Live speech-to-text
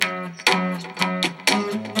Welcome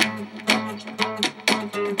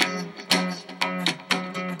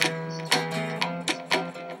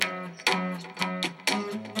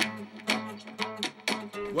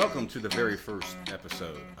to the very first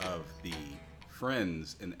episode of the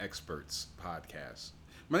Friends and Experts podcast.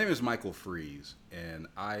 My name is Michael Freeze, and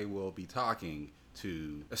I will be talking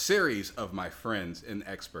to a series of my friends and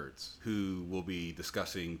experts who will be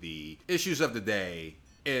discussing the issues of the day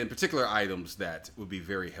and particular items that would be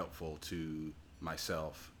very helpful to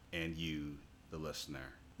myself and you, the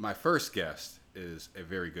listener. My first guest is a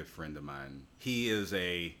very good friend of mine. He is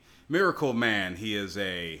a miracle man. He is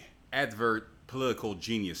a advert political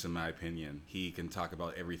genius, in my opinion. He can talk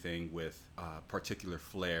about everything with particular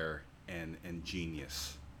flair and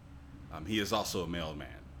genius. He is also a mailman,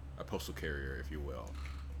 a postal carrier, if you will.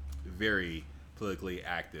 Very politically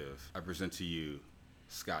active. I present to you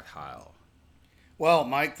Scott Heil. Well,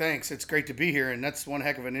 Mike, thanks. It's great to be here, and that's one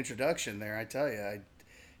heck of an introduction there, I tell you. I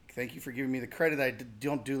thank you for giving me the credit I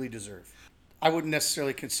don't duly deserve. I wouldn't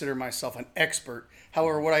necessarily consider myself an expert.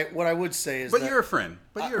 However, what I would say is But you're a friend.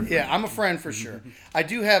 Yeah, I'm a friend for sure. I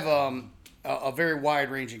do have a very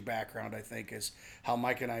wide-ranging background, I think, is how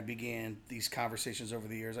Mike and I began these conversations over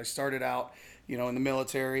the years. I started out, in the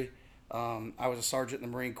military. I was a sergeant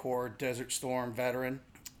in the Marine Corps, Desert Storm veteran.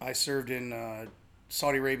 I served in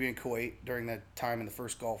Saudi Arabia and Kuwait during that time in the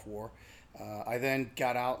first Gulf War. I then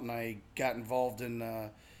got out and I got involved in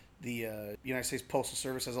the United States Postal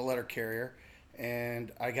Service as a letter carrier.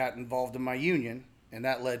 And I got involved in my union, and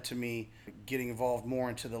that led to me getting involved more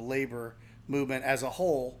into the labor movement as a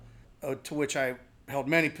whole, to which I held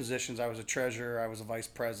many positions. I was a treasurer, I was a vice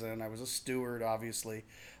president, I was a steward, obviously.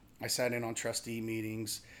 I sat in on trustee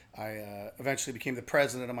meetings. I eventually became the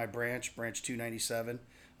president of my branch 297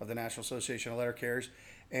 of the National Association of Letter Carriers.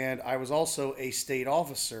 And I was also a state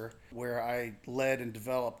officer where I led and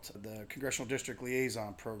developed the Congressional District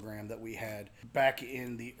Liaison program that we had back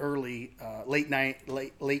in the early, late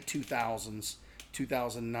 2000s,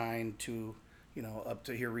 2009 to, up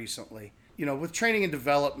to here recently. With training and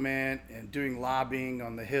development and doing lobbying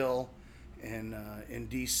on the Hill and in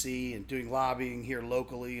D.C. and doing lobbying here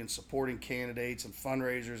locally and supporting candidates and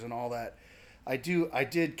fundraisers and all that. I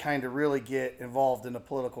did kind of really get involved in the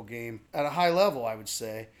political game at a high level, I would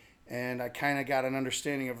say, and I kind of got an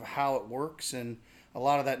understanding of how it works, and a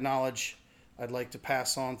lot of that knowledge I'd like to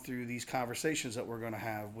pass on through these conversations that we're going to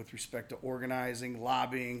have with respect to organizing,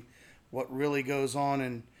 lobbying, what really goes on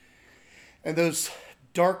in those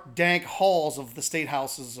dark, dank halls of the state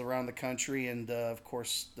houses around the country and, of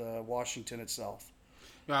course, Washington itself.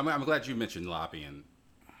 I'm glad you mentioned lobbying.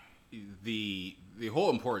 The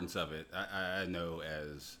whole importance of it, I know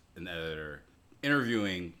as an editor,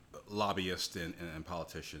 interviewing lobbyists and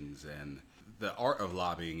politicians, and the art of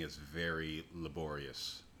lobbying is very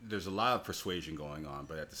laborious. There's a lot of persuasion going on,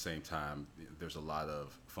 but at the same time, there's a lot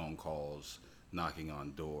of phone calls, knocking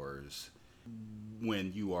on doors.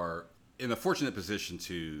 When you are in a fortunate position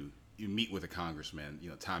to you meet with a congressman,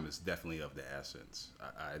 time is definitely of the essence.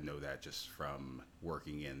 I know that just from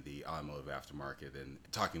working in the automotive aftermarket and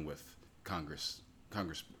talking with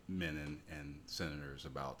congressmen and senators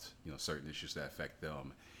about certain issues that affect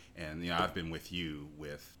them. And I've been with you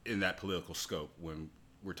in that political scope when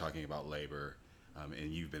we're talking about labor,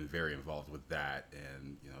 and you've been very involved with that,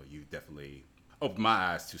 and you definitely opened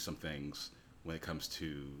my eyes to some things when it comes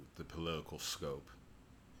to the political scope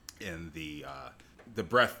and the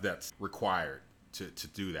breadth that's required to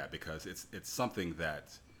do that, because it's something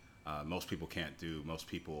that most people can't do, most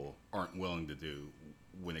people aren't willing to do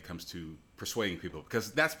when it comes to persuading people,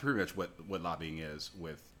 because that's pretty much what lobbying is,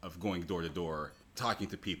 of going door to door, talking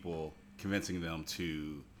to people, convincing them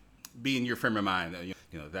to be in your frame of mind.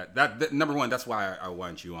 That number one, that's why I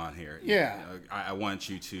want you on here. Yeah. I want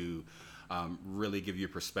you to really give your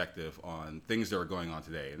perspective on things that are going on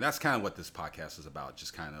today. And that's kind of what this podcast is about,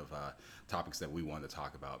 just kind of topics that we want to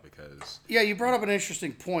talk about, because... Yeah, you brought up an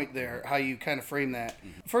interesting point there, how you kind of frame that.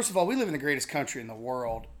 Mm-hmm. First of all, we live in the greatest country in the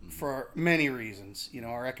world for many reasons.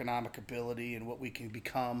 Our economic ability and what we can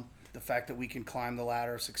become, the fact that we can climb the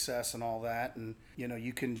ladder of success and all that. And,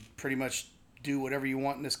 you can pretty much do whatever you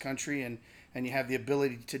want in this country, and you have the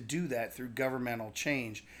ability to do that through governmental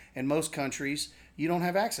change. In most countries, you don't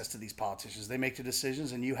have access to these politicians. They make the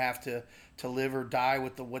decisions, and you have to live or die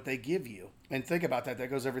with what they give you. And think about that. That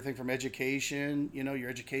goes everything from education, your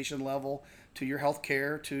education level, to your health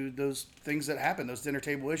care, to those things that happen, those dinner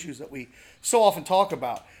table issues that we so often talk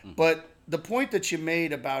about. Mm-hmm. But the point that you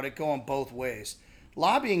made about it going both ways,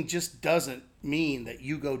 lobbying just doesn't mean that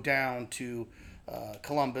you go down to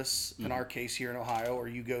Columbus, in our case here in Ohio, or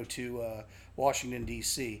you go to Washington,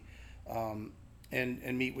 D.C.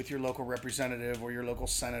 and meet with your local representative or your local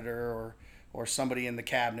senator or somebody in the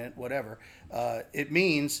cabinet, whatever, it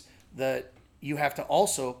means that you have to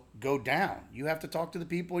also go down. You have to talk to the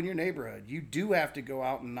people in your neighborhood. You do have to go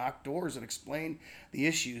out and knock doors and explain the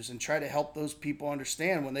issues and try to help those people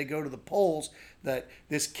understand when they go to the polls that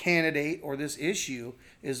this candidate or this issue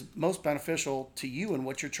is most beneficial to you and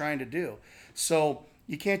what you're trying to do. So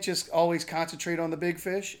you can't just always concentrate on the big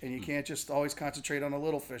fish, and you can't just always concentrate on the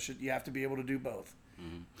little fish. You have to be able to do both.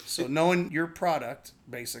 So knowing your product,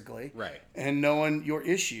 basically, right, and knowing your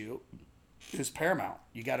issue is paramount.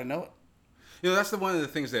 You got to know it. That's one of the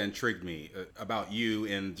things that intrigued me about you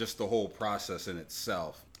and just the whole process in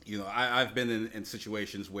itself. I've been in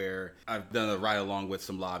situations where I've done a ride along with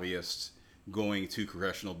some lobbyists, going to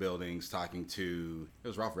congressional buildings, talking to, it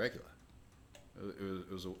was Ralph Regula.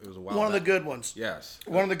 It was a while One back. of the good ones. Yes.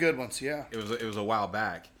 One of the good ones, yeah. It was a while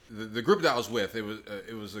back. The group that I was with,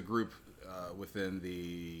 it was a group within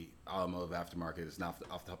the automotive aftermarket. It's not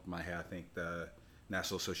off the top of my head. I think the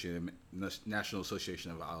National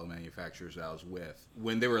Association of Auto Manufacturers that I was with,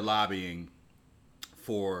 when they were lobbying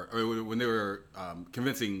when they were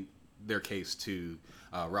convincing their case to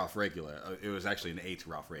Ralph Regula, it was actually an aide to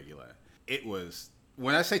Ralph Regula. It was,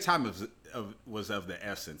 when I say time was of the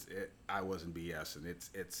essence, I wasn't BSing.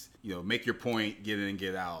 It's make your point, get in and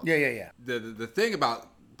get out. Yeah. The thing about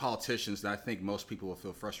politicians that I think most people will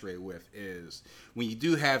feel frustrated with is when you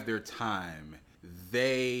do have their time,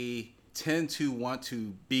 they tend to want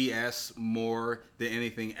to BS more than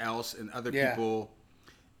anything else, and other people,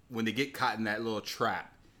 when they get caught in that little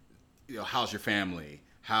trap, how's your family?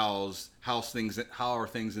 How are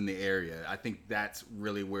things in the area? I think that's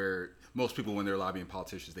really where most people, when they're lobbying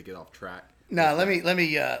politicians, they get off track. No, let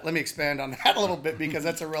me expand on that a little bit, because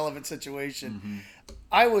that's a relevant situation.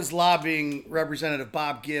 I was lobbying Representative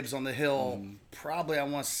Bob Gibbs on the Hill, probably I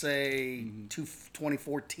want to say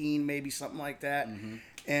 2014, maybe something like that.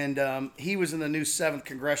 And he was in the new 7th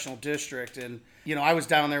Congressional District. And, I was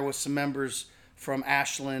down there with some members from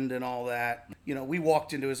Ashland and all that. We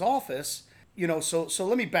walked into his office, so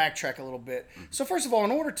let me backtrack a little bit. So first of all,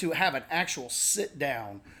 in order to have an actual sit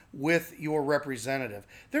down with your representative,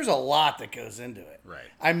 there's a lot that goes into it. Right.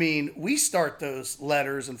 I mean, we start those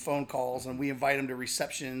letters and phone calls, and we invite them to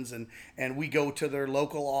receptions, and we go to their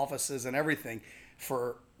local offices and everything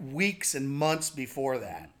for weeks and months before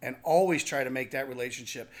that, and always try to make that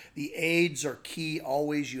relationship. The aides are key.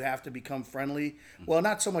 Always, you have to become friendly. Well,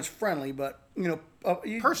 not so much friendly, but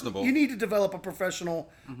personable. You need to develop a professional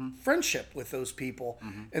friendship with those people,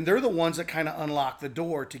 and they're the ones that kind of unlock the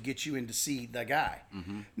door to get you in to see the guy.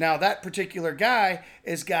 Now, that particular guy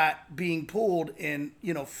has got being pulled in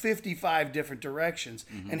 55 different directions,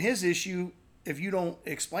 and his issue, if you don't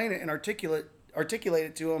explain it and articulate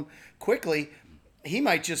it to him quickly, he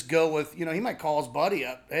might just go with, he might call his buddy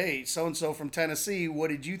up. Hey, so-and-so from Tennessee,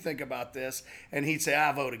 what did you think about this? And he'd say,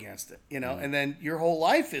 I vote against it, and then your whole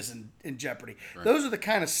life is in jeopardy. Right. Those are the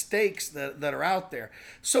kind of stakes that are out there.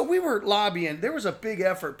 So we were lobbying. There was a big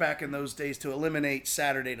effort back in those days to eliminate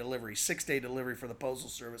Saturday delivery, 6-day delivery for the Postal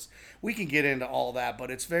Service. We can get into all that,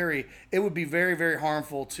 but it would be very, very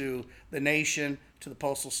harmful to the nation, to the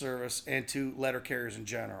Postal Service, and to letter carriers in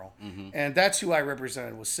general. And that's who I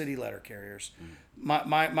represented, was city letter carriers.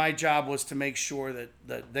 My job was to make sure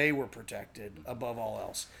that they were protected above all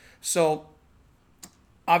else. So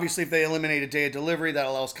obviously, if they eliminate a day of delivery, that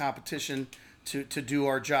allows competition to do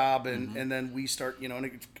our job, and then we start, and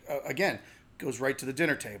it, again, goes right to the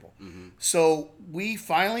dinner table. So we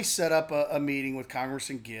finally set up a meeting with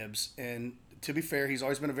Congressman Gibbs, and to be fair, he's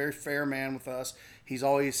always been a very fair man with us. He's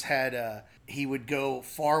always had, he would go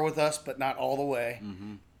far with us, but not all the way.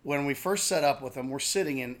 When we first set up with him, we're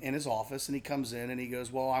sitting in his office, and he comes in and he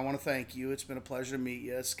goes, well, I want to thank you. It's been a pleasure to meet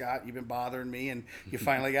you, Scott. You've been bothering me, and you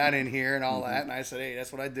finally got in here and all that. And I said, hey,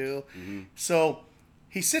 that's what I do. So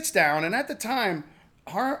he sits down, and at the time,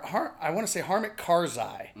 I want to say Hamid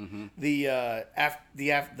Karzai,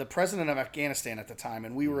 the president of Afghanistan at the time,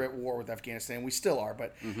 and we were at war with Afghanistan. We still are,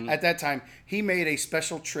 but at that time, he made a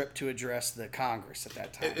special trip to address the Congress at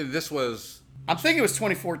that time. This was... I'm thinking it was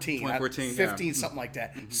 2014. 15, something like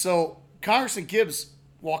that. So Congressman Gibbs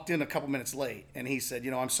walked in a couple minutes late, and he said,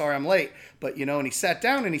 I'm sorry I'm late, but, and he sat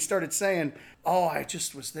down and he started saying, oh, I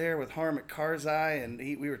just was there with Hamid Karzai, and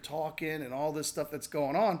we were talking and all this stuff that's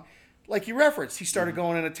going on. Like you referenced, he started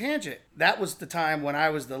going in a tangent. That was the time when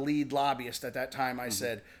I was the lead lobbyist at that time. I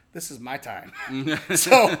said, this is my time.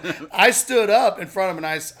 So I stood up in front of him,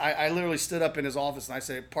 and I literally stood up in his office, and I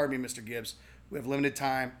said, pardon me, Mr. Gibbs, we have limited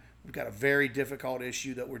time. We've got a very difficult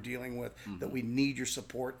issue that we're dealing with that we need your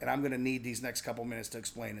support, and I'm going to need these next couple minutes to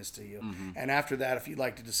explain this to you. And after that, if you'd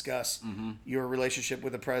like to discuss your relationship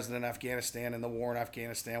with the president of Afghanistan and the war in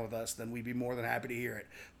Afghanistan with us, then we'd be more than happy to hear it.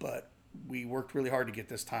 But we worked really hard to get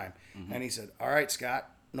this time. And he said, all right, Scott,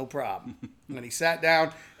 no problem. And he sat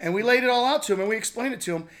down, and we laid it all out to him, and we explained it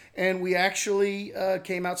to him, and we actually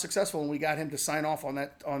came out successful, and we got him to sign off on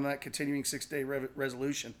that continuing 6-day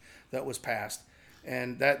resolution that was passed.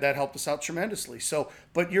 And that helped us out tremendously. So,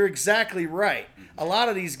 but you're exactly right. A lot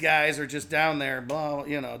of these guys are just down there, blah,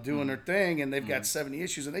 doing their thing, and they've got 70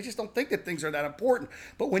 issues, and they just don't think that things are that important.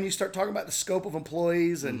 But when you start talking about the scope of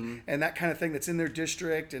employees and that kind of thing that's in their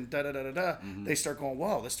district and they start going,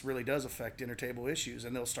 "Wow, this really does affect intertable issues,"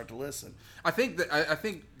 and they'll start to listen. I think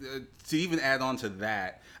to even add on to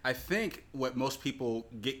that, I think what most people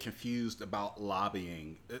get confused about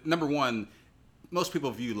lobbying. Number one, most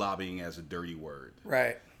people view lobbying as a dirty word.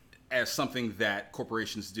 Right. As something that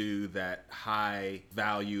corporations do, that high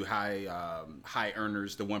value, high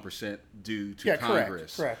earners, the 1%, do to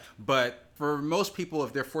Congress. Correct. But for most people,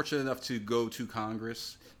 if they're fortunate enough to go to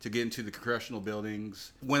Congress, to get into the congressional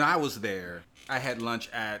buildings, when I was there, I had lunch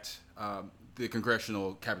at the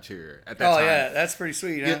congressional cafeteria at that time. Oh, yeah, that's pretty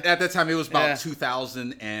sweet, huh? At that time, it was about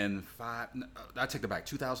 2005. I take it back,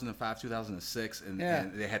 2005, 2006, and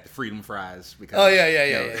they had the freedom fries. Because,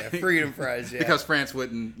 yeah. Freedom fries, yeah. Because France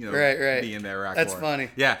wouldn't, right. be in their Iraq That's war. funny.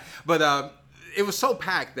 Yeah, but it was so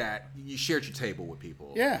packed that you shared your table with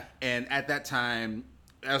people. Yeah. And at that time,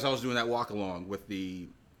 as I was doing that walk along with the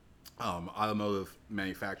automotive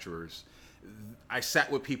manufacturers, I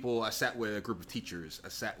sat with people. I sat with a group of teachers. I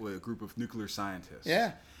sat with a group of nuclear scientists.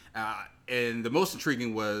 Yeah. And the most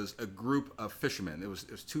intriguing was a group of fishermen. It was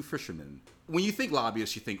 2 fishermen. When you think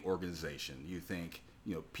lobbyists, you think organization. You think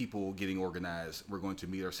people getting organized. We're going to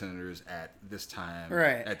meet our senators at this time.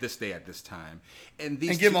 Right. At this day, at this time. And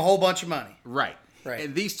give them a whole bunch of money. Right. Right.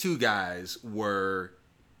 And these 2 guys were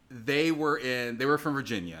from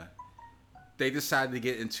Virginia. They decided to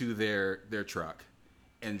get into their truck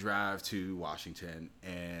and drive to Washington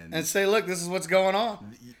and say, look, this is what's going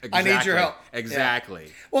on. Exactly. I need your help. Exactly.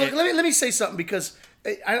 Yeah. Well, let me say something, because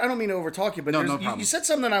I don't mean to overtalk you, but no problem. You said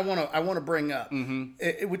something I want to bring up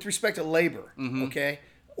with respect to labor. Okay,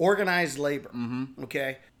 organized labor.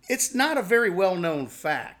 Okay, it's not a very well known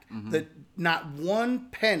fact that not one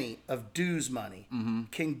penny of dues money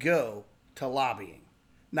can go to lobbying.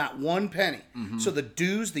 Not one penny. So the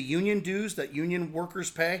dues, the union dues that union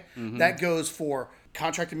workers pay, that goes for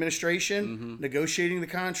contract administration, negotiating the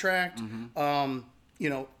contract,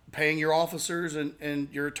 paying your officers and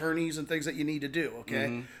your attorneys and things that you need to do,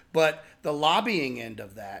 okay? But the lobbying end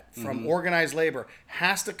of that, from organized labor,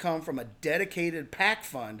 has to come from a dedicated PAC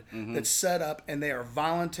fund that's set up, and they are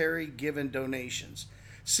voluntary given donations.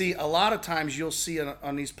 See, a lot of times you'll see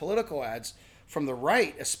on these political ads, from the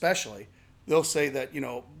right especially, they'll say that,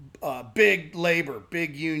 big labor,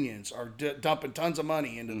 big unions are dumping tons of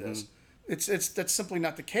money into this. That's simply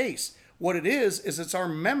not the case. What it is it's our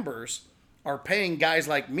members are paying guys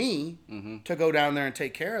like me to go down there and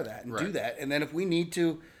take care of that and do that. And then if we need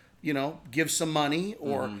to, give some money,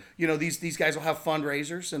 or these guys will have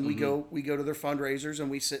fundraisers, and we go to their fundraisers and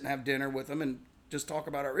we sit and have dinner with them and just talk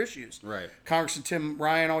about our issues. Right. Congressman Tim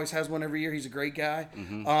Ryan always has one every year. He's a great guy.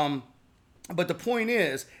 But the point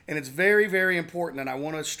is, and it's very, very important, and I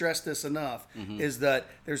want to stress this enough, is that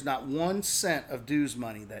there's not 1 cent of dues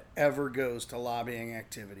money that ever goes to lobbying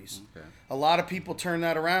activities. Okay. A lot of people turn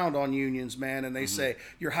that around on unions, man, and they say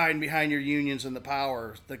you're hiding behind your unions and the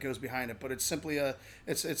power that goes behind it. But it's simply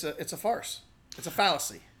it's a farce. It's a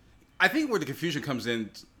fallacy. I think where the confusion comes in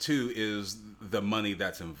too is the money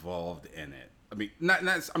that's involved in it. I mean,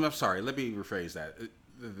 I'm sorry. Let me rephrase that.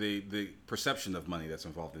 The perception of money that's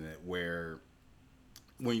involved in it, where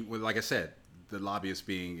when like I said, the lobbyist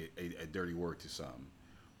being a dirty word to some,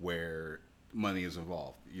 where money is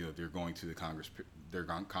involved. They're going to their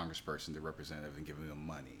congressperson, their representative, and giving them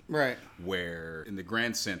money. Right. Where in the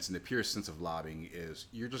grand sense, in the pure sense of lobbying, is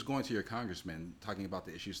you're just going to your congressman talking about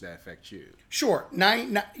the issues that affect you. Sure.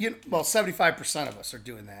 75% of us are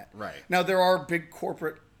doing that. Right. Now there are big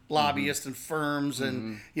corporate lobbyists and firms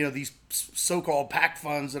and these so-called PAC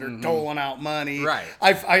funds that are doling out money. Right.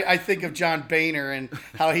 I think of John Boehner and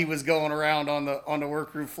how he was going around on the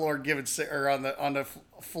workroom floor on the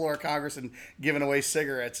floor of Congress and giving away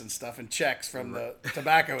cigarettes and stuff and checks from the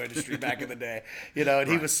tobacco industry back in the day. And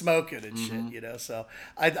he was smoking and shit. So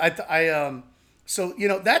so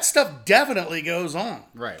that stuff definitely goes on.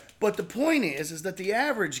 Right. But the point is that the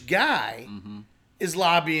average guy is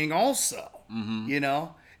lobbying also.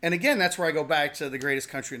 And again, that's where I go back to the greatest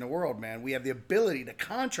country in the world, man. We have the ability to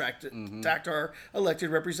contact our elected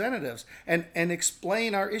representatives and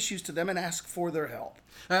explain our issues to them and ask for their help.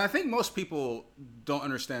 And I think most people don't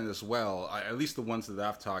understand as well, at least the ones that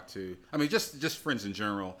I've talked to. I mean, just friends in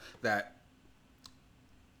general, that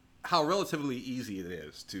how relatively easy it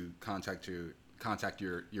is to contact your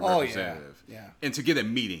representative, and to get a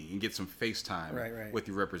meeting and get some FaceTime with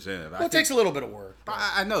your representative. Well, it takes a little bit of work.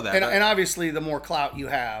 I know that, and obviously, the more clout you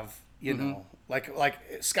have, you know, like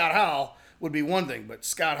Scott Howell would be one thing, but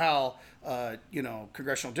Scott Howell,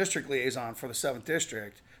 congressional district liaison for the 7th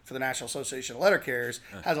District for the National Association of Letter Carriers,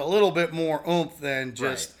 has a little bit more oomph than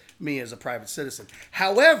just me as a private citizen.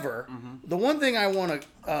 However, the one thing I want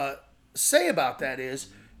to say about that is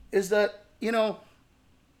that, you know,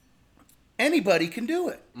 anybody can do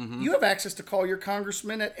it. You have access to call your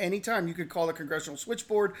congressman at any time. You can call the congressional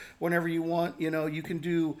switchboard whenever you want. You know, you can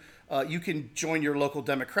do. You can join your local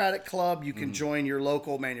Democratic club. You can join your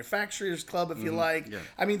local manufacturers club if you like. Yeah.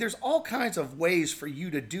 I mean, there's all kinds of ways for you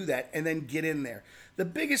to do that and then get in there. The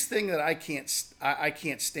biggest thing that I can't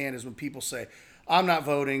stand is when people say, "I'm not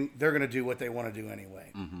voting. They're going to do what they want to do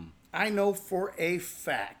anyway." I know for a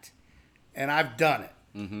fact, and I've done it.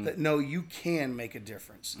 That no, you can make a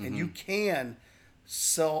difference, and you can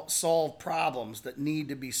solve problems that need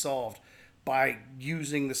to be solved by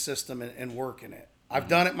using the system and working it. I've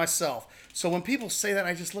done it myself. So when people say that,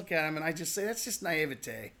 I just look at them and I just say, that's just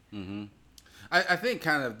naivete. I think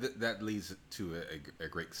kind of that leads to a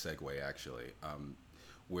great segue, actually,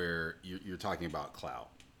 where you're talking about clout.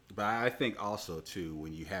 But I think also, too,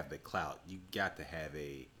 when you have the clout, you got to have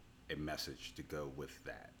a message to go with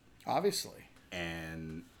that. Obviously.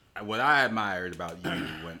 And what I admired about you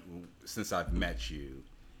since I've met you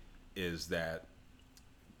is that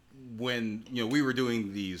when we were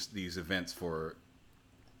doing these events for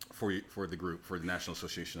the group, for the National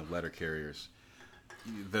Association of Letter Carriers,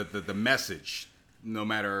 the message, no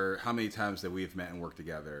matter how many times that we've met and worked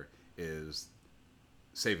together, is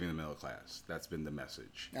saving the middle class. That's been the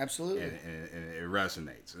message. Absolutely. And it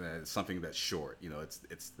resonates. It's something that's short.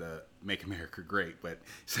 It's the Make America Great, but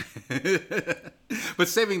but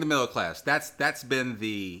saving the middle class. That's been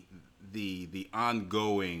the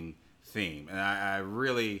ongoing theme, and I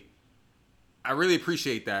really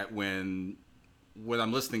appreciate that when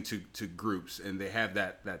I'm listening to groups and they have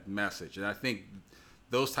that message. And I think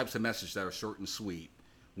those types of messages that are short and sweet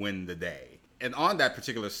win the day. And on that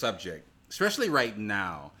particular subject, especially right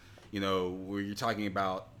now, where you're talking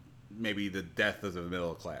about maybe the death of the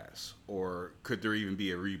middle class, or could there even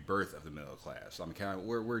be a rebirth of the middle class? I mean,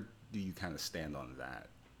 where do you kind of stand on that?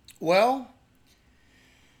 Well,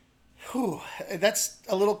 that's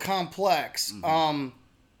a little complex.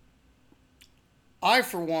 I,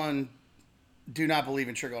 for one, do not believe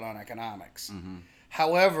in trickle-down economics.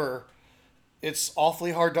 However, it's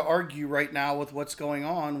awfully hard to argue right now with what's going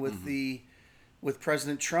on with with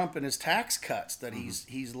President Trump and his tax cuts that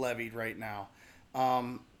he's levied right now.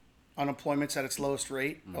 Unemployment's at its lowest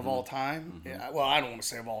rate of all time. Yeah, well, I don't want to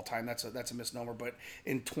say of all time. That's a misnomer. But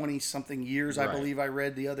in 20-something years, I believe I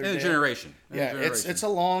read the other day. In a generation. It's a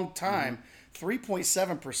long time.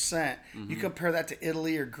 3.7%. You compare that to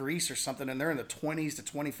Italy or Greece or something, and they're in the 20s to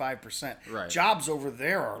 25%. Right. Jobs over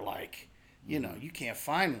there are like, you can't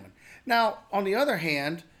find one. Now, on the other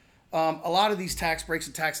hand, a lot of these tax breaks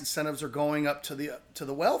and tax incentives are going up to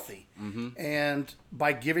the wealthy, and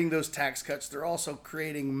by giving those tax cuts, they're also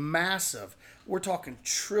creating massive. We're talking $1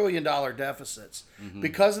 trillion deficits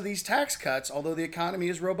because of these tax cuts. Although the economy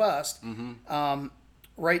is robust,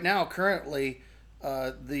 right now, currently,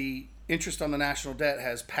 the interest on the national debt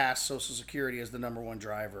has passed Social Security as the number one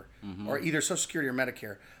driver, or either Social Security or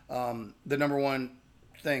Medicare, the number one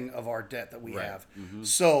thing of our debt that we have.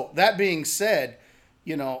 So that being said,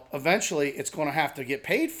 eventually it's going to have to get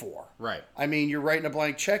paid for. Right. I mean, you're writing a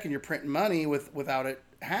blank check and you're printing money without it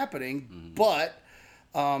happening, but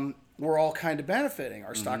we're all kind of benefiting.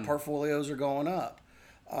 Our stock portfolios are going up.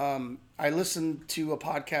 I listened to a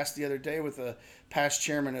podcast the other day with a past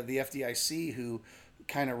chairman of the FDIC who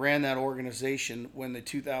kind of ran that organization when the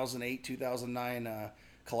 2008-2009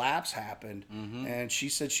 collapse happened, and she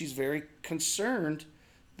said she's very concerned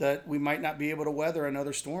that we might not be able to weather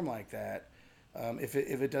another storm like that. If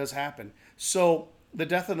it does happen. So the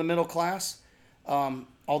death of the middle class,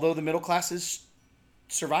 although the middle class is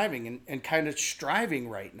surviving and kind of striving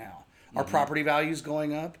right now. Our property values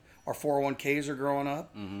going up. Our 401ks are growing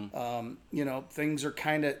up. Things are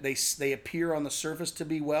kind of, they appear on the surface to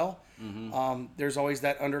be well. There's always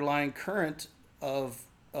that underlying current of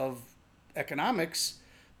economics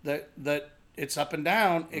that it's up and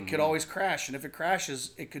down, it could always crash. And if it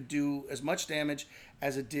crashes, it could do as much damage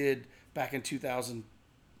as it did back in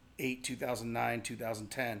 2008, 2009,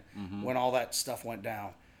 2010, when all that stuff went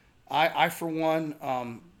down. I for one,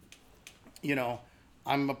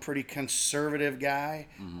 I'm a pretty conservative guy.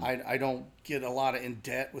 I don't get a lot of in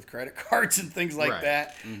debt with credit cards and things like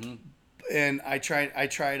that. And I try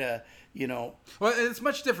to, Well, it's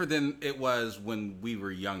much different than it was when we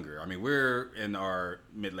were younger. I mean, we're in our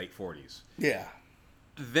late 40s. Yeah.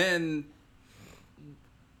 Then,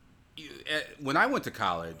 when I went to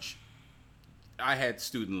college, I had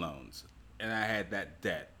student loans and I had that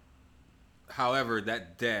debt. However,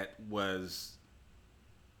 that debt was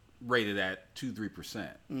rated at 2-3%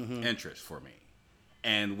 interest for me.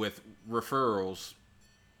 And with referrals,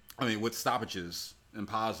 with stoppages and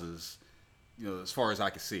pauses, as far as I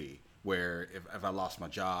could see, where if I lost my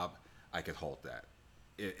job, I could halt that.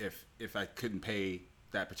 If I couldn't pay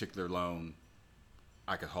that particular loan,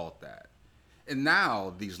 I could halt that. And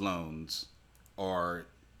now these loans are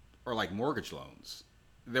like mortgage loans.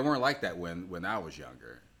 They weren't like that when I was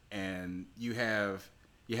younger. And you have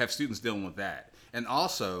students dealing with that. And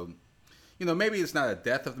also, maybe it's not a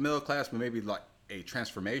death of the middle class, but maybe like a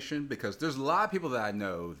transformation, because there's a lot of people that I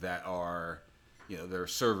know that are, they're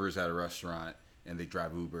servers at a restaurant and they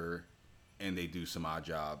drive Uber and they do some odd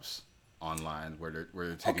jobs online where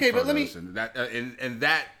they're taking photos, and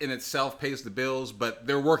that in itself pays the bills, but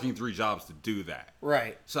they're working 3 jobs to do that.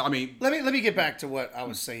 Right. So let me get back to what I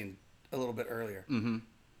was saying a little bit earlier.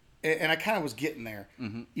 And I kind of was getting there.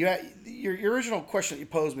 Your original question that you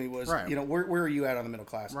posed me was, right. Where are you at on the middle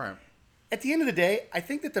class? Right. At the end of the day, I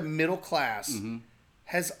think that the middle class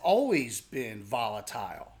has always been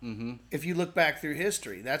volatile. If you look back through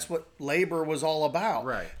history, that's what labor was all about.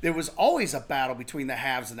 Right. There was always a battle between the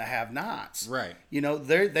haves and the have-nots. Right.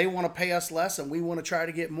 They want to pay us less, and we want to try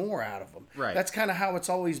to get more out of them. Right. That's kind of how it's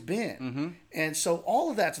always been. And so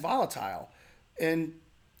all of that's volatile. And,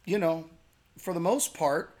 for the most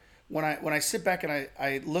part, when I sit back and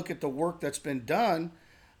I look at the work that's been done,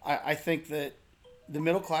 I think that the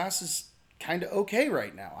middle class is kind of okay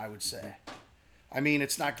right now, I would say.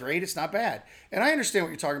 It's not great, it's not bad. And I understand what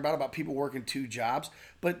you're talking about people working 2 jobs,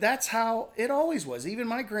 but that's how it always was. Even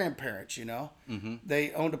my grandparents,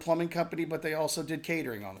 they owned a plumbing company, but they also did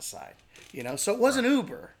catering on the side, so it wasn't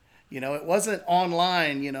Uber, it wasn't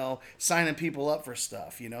online, signing people up for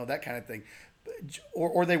stuff, that kind of thing.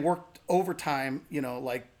 Or they worked overtime,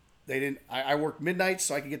 like they didn't. I worked midnights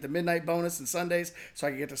so I could get the midnight bonus, and Sundays so I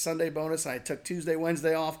could get the Sunday bonus. And I took Tuesday,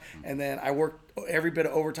 Wednesday off, and then I worked every bit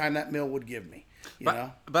of overtime that mill would give me.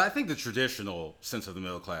 But I think the traditional sense of the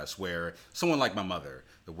middle class, where someone like my mother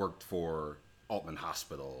that worked for Altman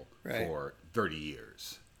Hospital for 30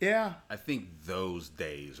 years. Yeah. I think those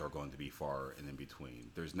days are going to be far and in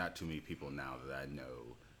between. There's not too many people now that I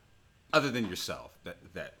know, other than yourself,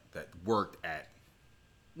 that worked at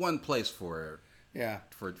one place for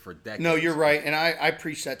decades. No, you're right. And I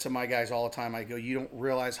preach that to my guys all the time. I go, you don't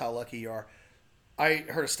realize how lucky you are. I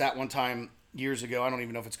heard a stat one time years ago. I don't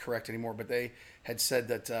even know if it's correct anymore, but they had said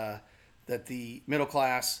that the middle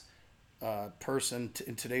class person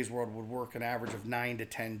in today's world would work an average of 9 to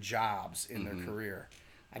 10 jobs in their career.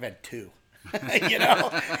 I've had 2.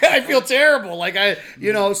 I feel terrible.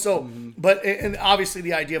 But obviously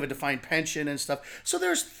the idea of a defined pension and stuff. So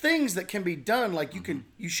there's things that can be done. Like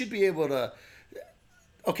you should be able to.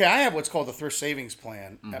 Okay, I have what's called the thrift savings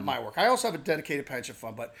plan at my work. I also have a dedicated pension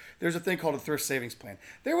fund, but there's a thing called a thrift savings plan.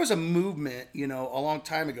 There was a movement, a long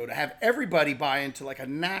time ago to have everybody buy into like a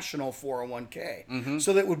national 401k,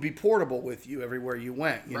 so that it would be portable with you everywhere you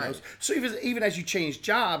went. You know, so even as you change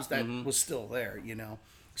jobs, that was still there.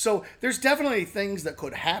 So there's definitely things that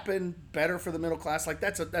could happen better for the middle class. Like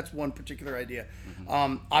that's one particular idea.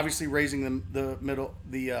 Obviously, raising the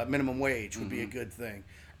minimum wage would be a good thing.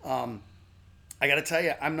 I got to tell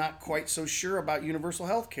you, I'm not quite so sure about universal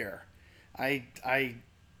health care.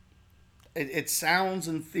 It sounds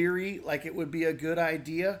in theory like it would be a good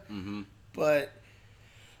idea, but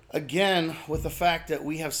again, with the fact that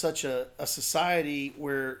we have such a society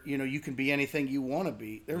where you can be anything you want to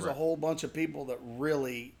be, there's a whole bunch of people that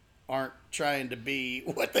really aren't trying to be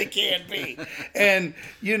what they can be, and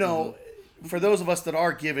for those of us that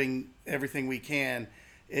are giving everything we can,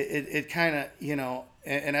 it kind of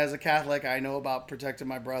And as a Catholic, I know about protecting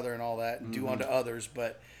my brother and all that, and do unto others.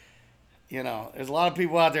 But, there's a lot of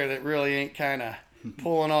people out there that really ain't kind of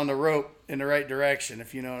pulling on the rope in the right direction,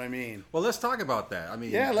 if you know what I mean. Well, let's talk about that.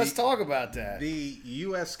 Let's talk about that. The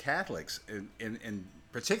U.S. Catholics, in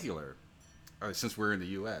particular, since we're in the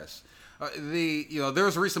U.S., there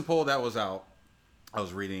was a recent poll that was out. I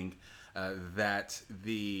was reading that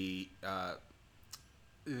the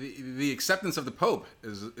acceptance of the Pope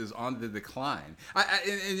is on the decline.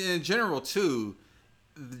 In general, too,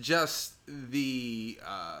 just the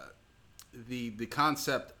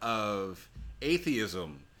concept of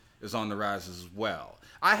atheism is on the rise as well.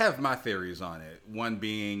 I have my theories on it. One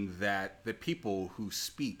being that the people who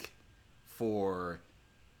speak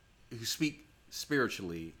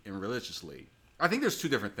spiritually and religiously. I think there's two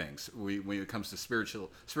different things when it comes to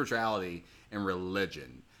spirituality and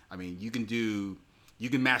religion. I mean, you can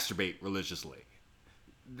masturbate religiously.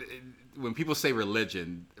 When people say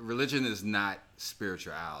religion is not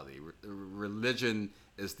spirituality. Religion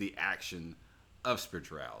is the action of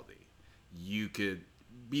spirituality. You could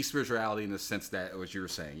be spirituality in the sense that, what you were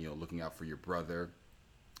saying, looking out for your brother,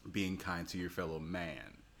 being kind to your fellow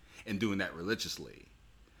man, and doing that religiously.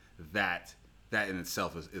 That in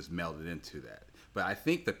itself is melded into that. But I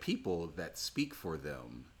think the people that speak for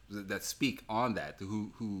them, that speak on that,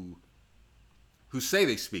 who say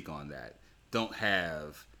they speak on that, don't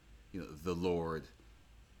have, the Lord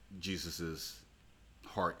Jesus's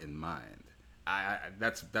heart and mind.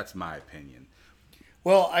 That's my opinion.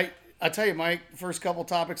 Well, I tell you, my first couple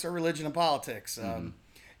topics are religion and politics.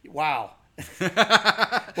 Wow.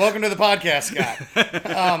 Welcome to the podcast, Scott.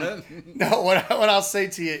 No, what I'll say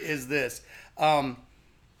to you is this.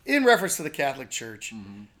 In reference to the Catholic Church,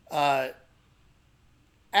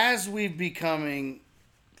 as we're becoming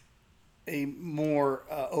a more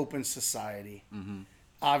open society,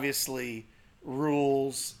 obviously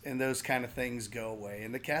rules and those kind of things go away.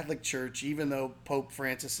 And the Catholic Church, even though Pope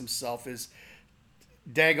Francis himself is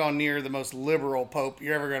daggone near the most liberal pope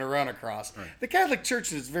you're ever going to run across. Right. The Catholic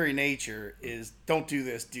Church in its very nature is don't do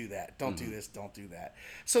this, do that. Don't do this, don't do that.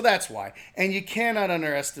 So that's why. And you cannot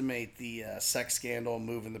underestimate the sex scandal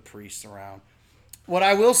moving the priests around. What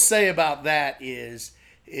I will say about that is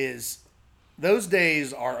those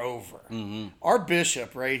days are over. Our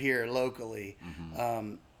bishop right here locally,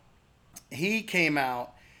 he came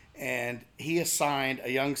out and he assigned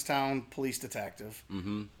a Youngstown police detective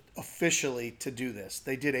officially to do this.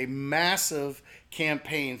 They did a massive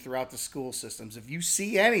campaign throughout the school systems. If you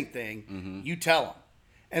see anything, you tell them.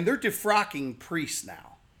 And they're defrocking priests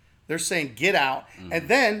now. They're saying, get out. And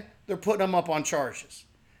then they're putting them up on charges.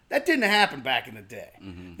 That didn't happen back in the day.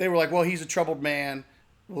 They were like, well, he's a troubled man.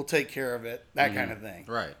 We'll take care of it. That kind of thing.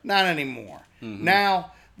 Right. Not anymore.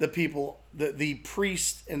 Now, the people, the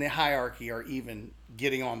priests in the hierarchy are even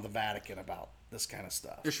getting on the Vatican about this kind of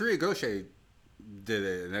stuff. Sri Ghosh did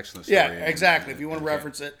an excellent story. Yeah, exactly. If you want to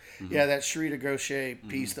reference it, that Shrita Ghosh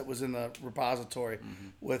piece that was in the repository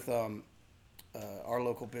with our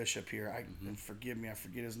local bishop here. And forgive me, I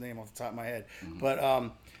forget his name off the top of my head.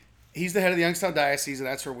 But he's the head of the Youngstown Diocese, and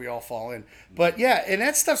that's where we all fall in. But yeah, and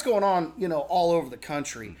that stuff's going on, all over the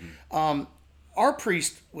country. Our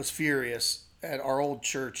priest was furious at our old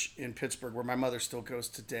church in Pittsburgh, where my mother still goes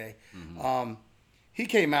today. He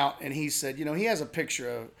came out and he said, he has a picture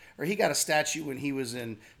of, or he got a statue when he was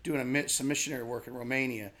doing some missionary work in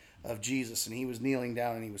Romania of Jesus, and he was kneeling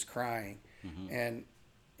down and he was crying. And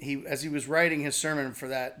as he was writing his sermon for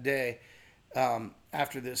that day,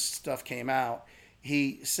 after this stuff came out,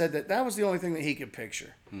 he said that was the only thing that he could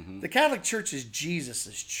picture. The Catholic Church is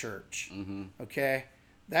Jesus's church. Okay,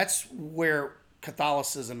 that's where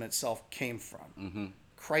Catholicism itself came from.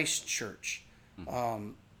 Christ's church.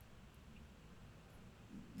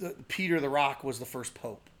 Peter the Rock was the first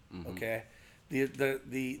pope. Okay,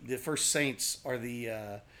 the first saints are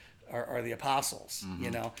the apostles.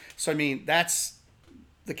 So I mean that's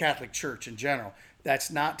the Catholic Church in general.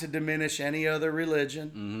 That's not to diminish any other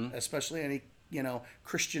religion, especially any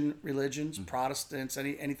Christian religions, Protestants,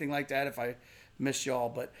 anything like that. If I miss y'all,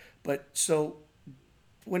 but so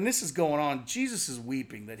when this is going on, Jesus is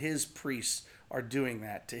weeping that his priests are doing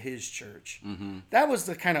that to his church. That was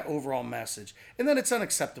the kind of overall message. And then it's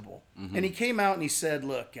unacceptable. And he came out and he said,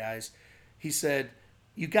 look, guys, he said,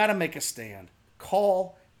 you got to make a stand.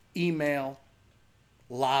 Call, email,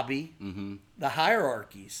 lobby the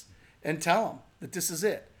hierarchies and tell them that this is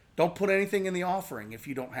it. Don't put anything in the offering if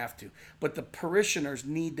you don't have to. But the parishioners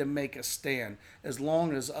need to make a stand as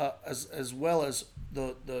long as well as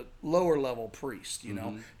the lower level priests,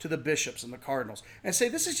 to the bishops and the cardinals, and say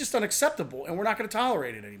this is just unacceptable and we're not going to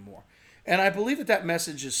tolerate it anymore. And I believe that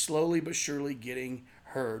message is slowly but surely getting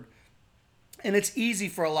heard. And it's easy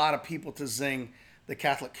for a lot of people to zing the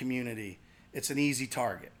Catholic community. It's an easy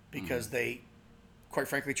target because they, quite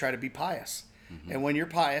frankly, try to be pious. And when you're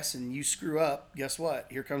pious and you screw up, guess what?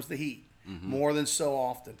 Here comes the heat, more than so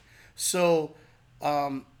often. So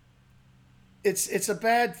it's a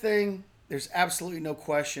bad thing There's absolutely no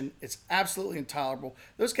question. It's absolutely intolerable.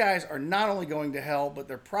 Those guys are not only going to hell, but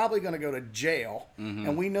they're probably going to go to jail.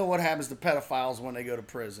 And we know what happens to pedophiles when they go to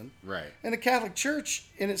prison. Right. And the Catholic Church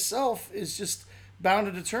in itself is just bound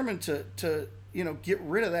and determined to get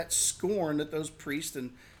rid of that scorn that those priests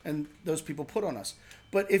and those people put on us.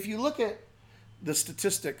 But if you look at the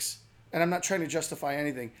statistics, and I'm not trying to justify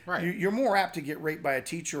anything, right. You're more apt to get raped by a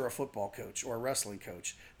teacher or a football coach or a wrestling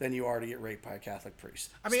coach than you are to get raped by a Catholic priest.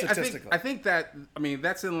 I mean, I think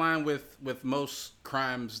that's in line with most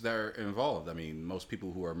crimes that are involved. I mean, most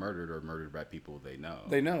people who are murdered by people they know.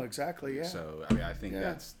 They know, exactly, yeah. So, I mean, I think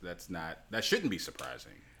that shouldn't be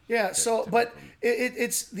surprising. Yeah, but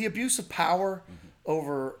it's the abuse of power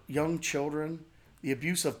over young children, the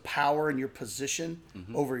abuse of power in your position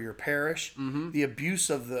over your parish, the abuse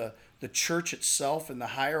of the church itself and the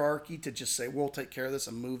hierarchy to just say, we'll take care of this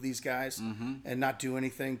and move these guys and not do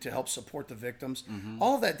anything to help support the victims.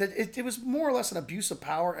 All of that, it was more or less an abuse of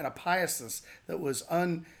power and a piousness that was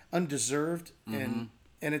undeserved and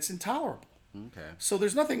it's intolerable. Okay. So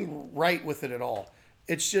there's nothing right with it at all.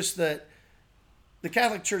 It's just that the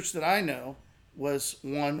Catholic Church that I know was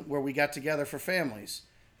one where we got together for families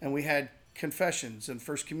and we had confessions and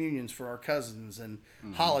first communions for our cousins and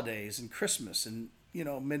holidays and Christmas and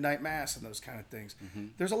midnight mass and those kind of things.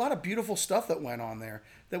 There's a lot of beautiful stuff that went on there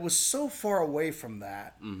that was so far away from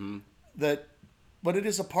that but it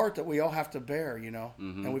is a part that we all have to bear,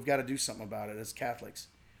 and we've got to do something about it as Catholics.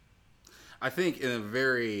 I think in a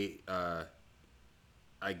very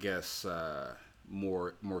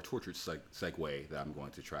more tortured segue that I'm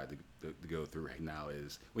going to try to go through right now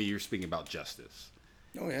is when you're speaking about justice.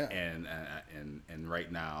 Oh yeah. And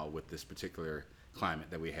right now with this particular climate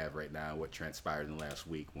that we have right now, what transpired in the last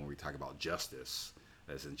week when we talk about justice,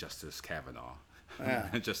 as in Justice Kavanaugh,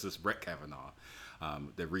 Justice Brett Kavanaugh,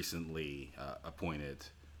 the recently appointed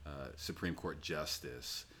Supreme Court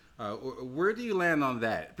Justice. Where do you land on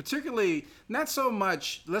that? Particularly, not so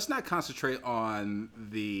much, let's not concentrate on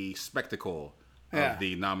the spectacle of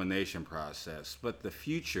the nomination process, but the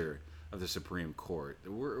future of the Supreme Court.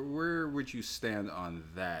 Where would you stand on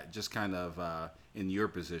that, just kind of in your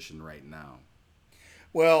position right now?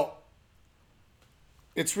 Well,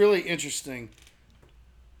 it's really interesting.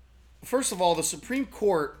 First of all, the Supreme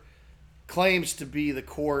Court claims to be the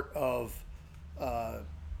court of,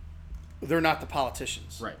 they're not the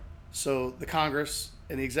politicians. Right. So the Congress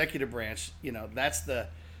and the executive branch, that's the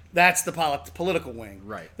political wing.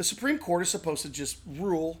 Right. The Supreme Court is supposed to just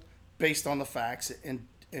rule based on the facts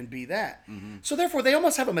and be that. So therefore, they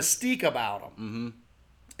almost have a mystique about them.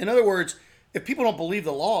 In other words, if people don't believe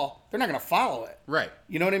the law, they're not going to follow it. Right.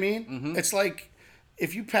 You know what I mean? It's like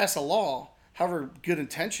if you pass a law, however good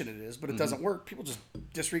intention it is, but it doesn't work, people just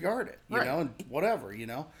disregard it, you know, and whatever,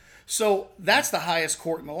 So that's the highest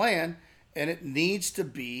court in the land, and it needs to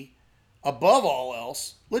be, above all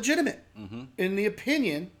else, legitimate in the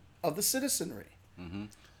opinion of the citizenry.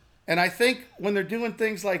 And I think when they're doing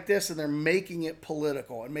things like this and they're making it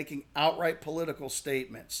political and making outright political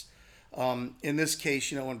statements, in this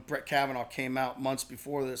case, when Brett Kavanaugh came out months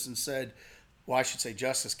before this and said, well, I should say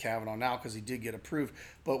Justice Kavanaugh now because he did get approved,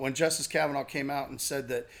 but when Justice Kavanaugh came out and said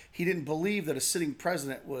that he didn't believe that a sitting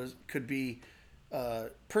president could be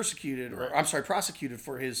prosecuted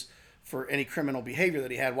for any criminal behavior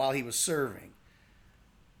that he had while he was serving.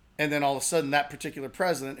 And then all of a sudden, that particular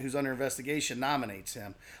president who's under investigation nominates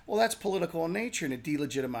him. Well, that's political in nature, and it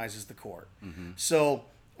delegitimizes the court. So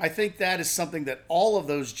I think that is something that all of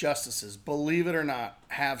those justices, believe it or not,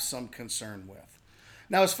 have some concern with.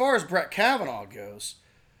 Now, as far as Brett Kavanaugh goes,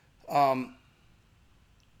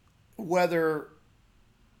 whether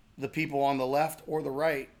the people on the left or the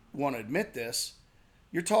right want to admit this,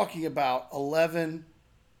 you're talking about 11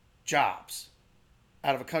 jobs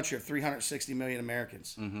out of a country of 360 million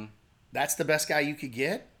Americans. That's the best guy you could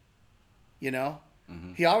get,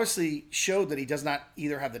 He obviously showed that he does not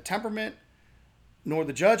either have the temperament nor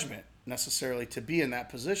the judgment necessarily to be in that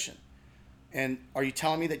position. And are you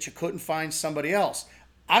telling me that you couldn't find somebody else?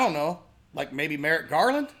 I don't know, like maybe Merrick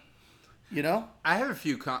Garland, I have a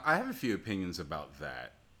few opinions about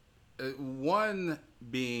that. One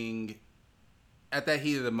being, at that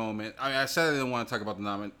heat of the moment, I said I didn't want to talk about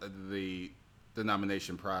the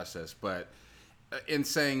nomination process, but in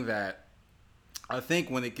saying that, I think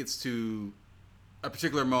when it gets to a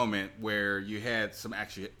particular moment where you had some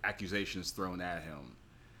accusations thrown at him,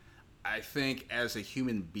 I think as a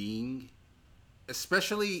human being,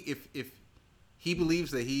 especially if he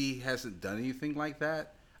believes that he hasn't done anything like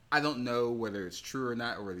that, I don't know whether it's true or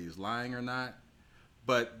not, or whether he's lying or not,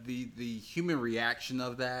 but the human reaction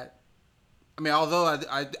of that, I mean, although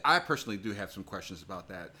I personally do have some questions about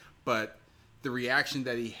that, but the reaction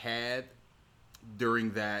that he had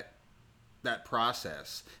during that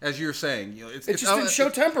process, as you're saying, it just didn't show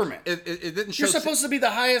temperament. It didn't show. You're supposed to be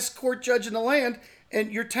the highest court judge in the land,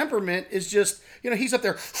 and your temperament is just, he's up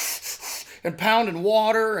there and pounding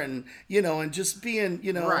water and and just being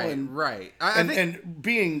right. And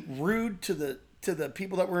being rude to the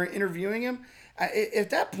people that were interviewing him. At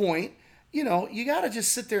that point, you got to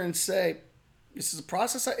just sit there and say, this is a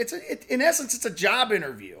process. In essence, it's a job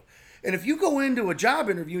interview. And if you go into a job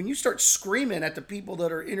interview and you start screaming at the people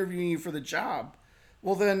that are interviewing you for the job,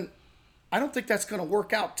 well, then I don't think that's going to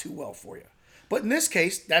work out too well for you. But in this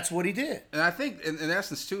case, that's what he did. And I think, in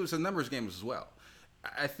essence, too, it's a numbers game as well.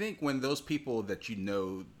 I think when those people that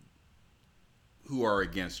who are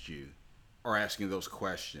against you are asking those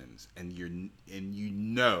questions, and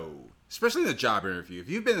especially in a job interview, if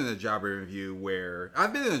you've been in a job interview where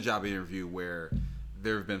I've been in a job interview where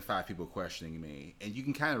there have been 5 people questioning me, and you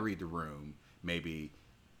can kind of read the room. Maybe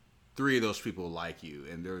 3 of those people like you,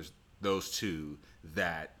 and there's those 2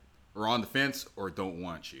 that are on the fence or don't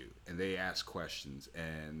want you, and they ask questions,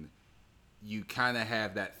 and you kind of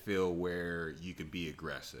have that feel where you can be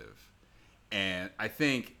aggressive. And I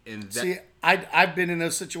think I've been in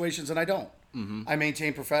those situations, and I don't. Mm-hmm. I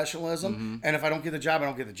maintain professionalism, mm-hmm. and if I don't get the job, I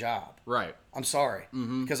don't get the job. Right. I'm sorry,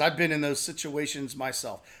 mm-hmm. because I've been in those situations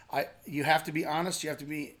myself. You have to be honest. You have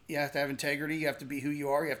to have integrity. You have to be who you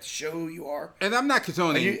are. You have to show who you are. And I'm not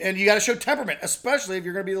condoning. And you got to show temperament, especially if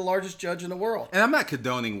you're going to be the largest judge in the world. And I'm not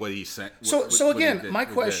condoning what he said. So again, my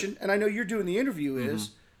question, and I know you're doing the interview, mm-hmm. is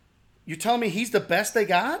you're telling me he's the best they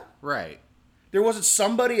got? Right. There wasn't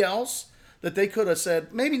somebody else that they could have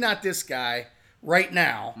said, maybe not this guy right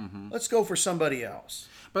now. Mm-hmm. Let's go for somebody else.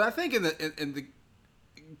 But I think in the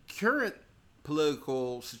current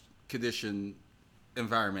political condition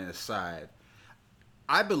environment aside,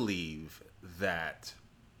 I believe that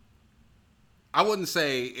I wouldn't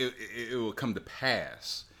say it will come to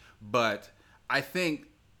pass, but I think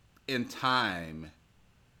in time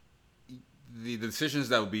the decisions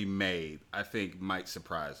that will be made, I think, might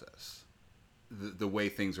surprise us. The way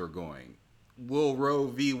things are going. Will Roe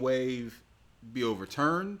v. Wade be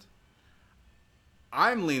overturned?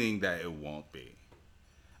 I'm leaning that it won't be.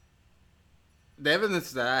 The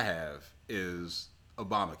evidence that I have is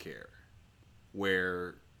Obamacare,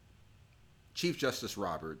 where Chief Justice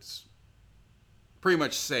Roberts pretty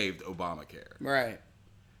much saved Obamacare. Right.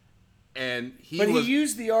 And he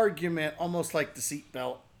used the argument almost like the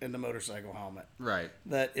seatbelt and the motorcycle helmet. Right.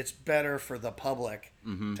 That it's better for the public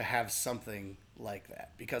mm-hmm. to have something like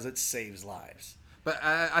that because it saves lives. But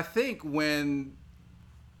I think when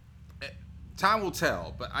time will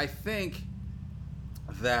tell, but I think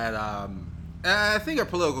that I think our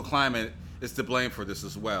political climate is to blame for this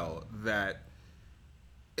as well. That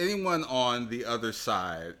anyone on the other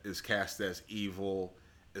side is cast as evil,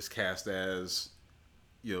 is cast as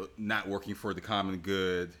not working for the common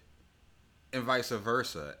good, and vice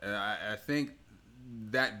versa. And I think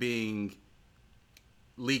that being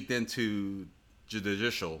leaked into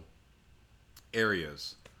judicial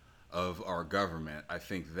areas of our government, I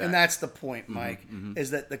think that... And that's the point, Mike, mm-hmm.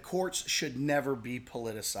 is that the courts should never be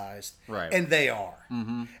politicized. Right. And they are.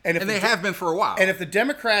 Mm-hmm. And they have been for a while. And if the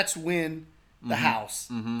Democrats win the mm-hmm. House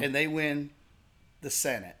mm-hmm. and they win the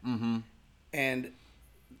Senate, mm-hmm. and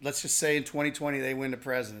let's just say in 2020 they win the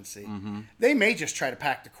presidency, mm-hmm. they may just try to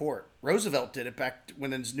pack the court. Roosevelt did it back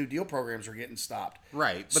when his New Deal programs were getting stopped.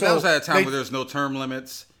 Right. But that was at a time where there's no term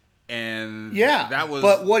limits. And that was...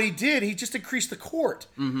 But what he did, he just increased the court.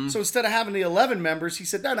 Mm-hmm. So instead of having the 11 members, he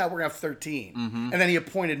said, no, we're going to have 13. Mm-hmm. And then he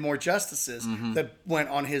appointed more justices mm-hmm. that went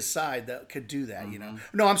on his side that could do that, mm-hmm.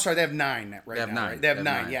 No, I'm sorry, they have 9 right now. 9. Right? They have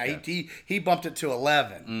 9. Yeah, yeah. He bumped it to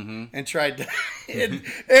 11 mm-hmm. and tried to... and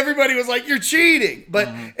everybody was like, you're cheating. But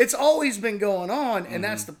mm-hmm. it's always been going on, and mm-hmm.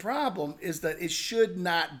 that's the problem, is that it should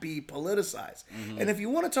not be politicized. Mm-hmm. And if you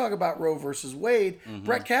want to talk about Roe versus Wade, mm-hmm.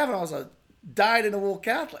 Brett Kavanaugh's a dyed-in-the-wool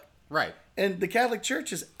Catholic. Right. And the Catholic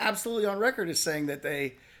Church is absolutely on record as saying that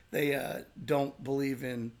they don't believe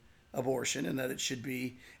in abortion and that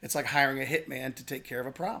it's like hiring a hitman to take care of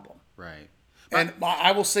a problem. Right. And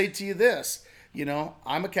I will say to you this,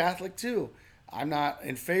 I'm a Catholic too. I'm not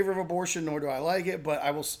in favor of abortion, nor do I like it, but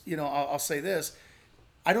I will, I'll say this.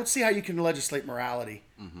 I don't see how you can legislate morality.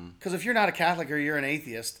 Because if you're not a Catholic or you're an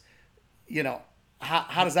atheist,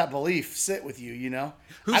 how does that belief sit with you, I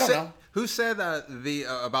don't know. Who said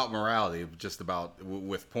about morality, just about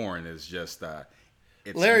with porn, is just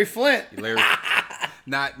it's Larry Flint. Larry,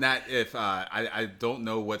 not if I don't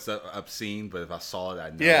know what's obscene, but if I saw it, I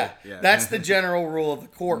know. Yeah, that's the general rule of the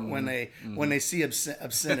court when they see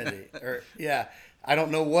obscenity. Or I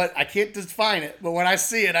don't know what, I can't define it, but when I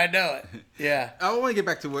see it, I know it. Yeah. I want to get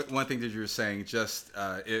back to one thing that you were saying. Just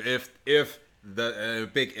if the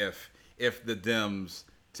big if the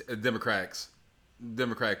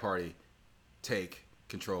Democratic Party take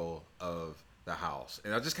control of the House,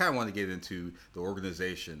 and I just kind of want to get into the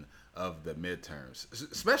organization of the midterms,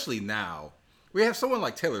 especially now. We have someone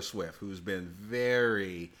like Taylor Swift who's been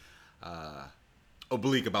very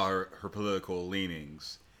oblique about her political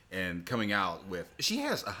leanings and coming out with. She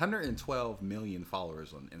has 112 million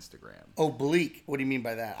followers on Instagram. Oblique? What do you mean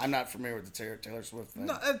by that? I'm not familiar with the Taylor Swift thing.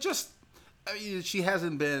 No, she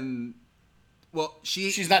hasn't been. Well,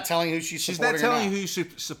 she's not telling who she's supporting. She's not telling who she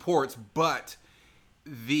supports, but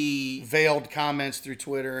the veiled comments through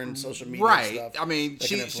Twitter and social media right. stuff. I mean,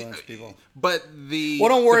 she can influence people. But the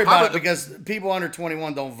don't worry about it because people under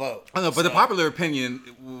 21 don't vote. I know, but the popular opinion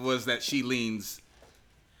was that she leans.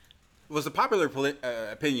 Was the popular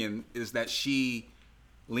opinion is that she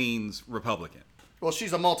leans Republican. Well,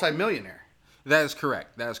 she's a multimillionaire. That is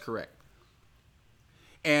correct.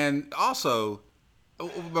 And also,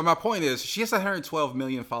 but my point is, she has 112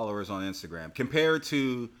 million followers on Instagram compared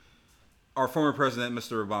to our former president,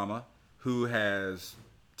 Mr. Obama, who has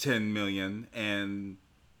 10 million, and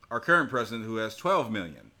our current president, who has 12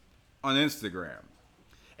 million on Instagram.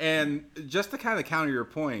 And just to kind of counter your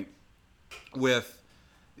point with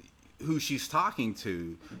who she's talking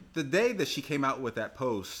to, the day that she came out with that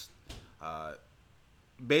post,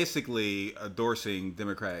 basically endorsing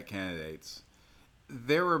Democratic candidates,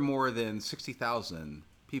 there were more than 60,000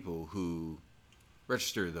 people who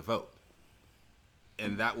registered to vote.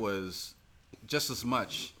 And that was just as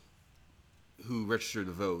much who registered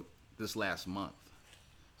to vote this last month.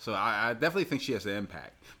 So I definitely think she has an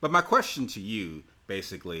impact. But my question to you,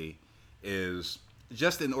 basically, is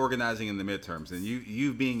just in organizing in the midterms, and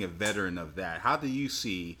you being a veteran of that, how do you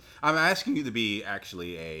see... I'm asking you to be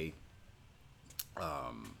actually a...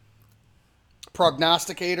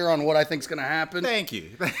 prognosticator on what I think is going to happen. Thank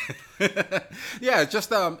you. Yeah,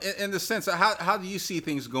 just in the sense of how do you see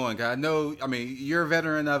things going? I know, I mean, you're a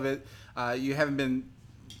veteran of it. You haven't been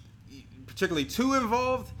particularly too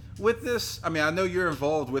involved with this. I mean, I know you're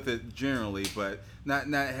involved with it generally, but not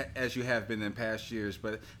as you have been in past years.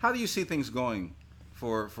 But how do you see things going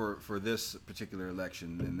for this particular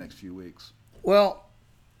election in the next few weeks? Well,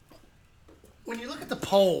 when you look at the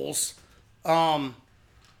polls,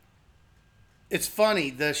 it's funny.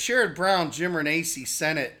 The Sherrod Brown, Jim Renacci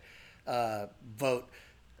Senate vote.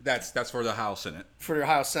 That's for the House Senate. For the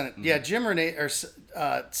House Senate, yeah. Jim Renacci or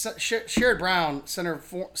Sherrod Brown,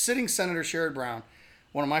 sitting Senator Sherrod Brown,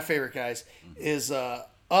 one of my favorite guys, is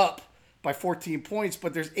up by 14 points,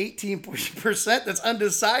 but there's 18% that's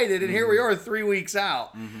undecided, and here we are 3 weeks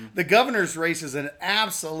out. The governor's race is an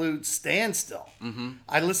absolute standstill.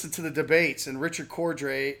 I listened to the debates, and Richard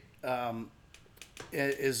Cordray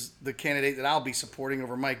is the candidate that I'll be supporting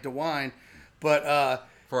over Mike DeWine, but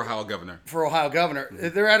for Ohio governor.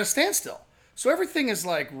 They're at a standstill. So everything is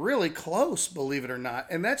like really close, believe it or not,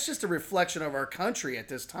 and that's just a reflection of our country at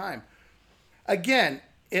this time. Again,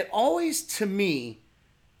 it always, to me,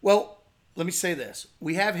 well, let me say this.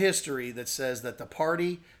 We have history that says that the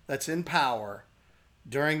party that's in power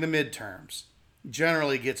during the midterms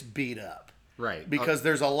generally gets beat up. Right. Because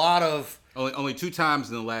there's a lot of... Only 2 times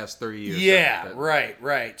in the last 30 years. Yeah,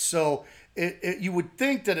 right. So you would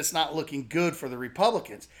think that it's not looking good for the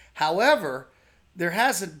Republicans. However, there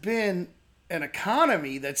hasn't been an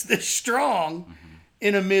economy that's this strong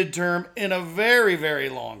in a midterm in a very, very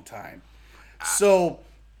long time. So...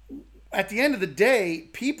 at the end of the day,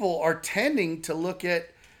 people are tending to look at,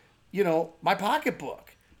 my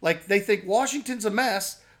pocketbook. Like, they think Washington's a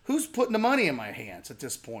mess. Who's putting the money in my hands at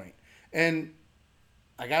this point? And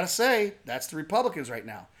I got to say, that's the Republicans right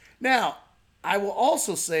now. Now, I will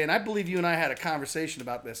also say, and I believe you and I had a conversation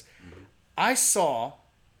about this, I saw...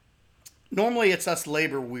 normally it's us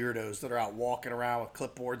labor weirdos that are out walking around with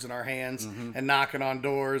clipboards in our hands and knocking on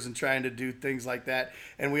doors and trying to do things like that.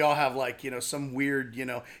 And we all have some weird,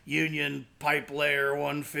 Union Pipe Layer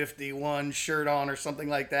 151 shirt on or something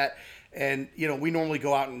like that. And, we normally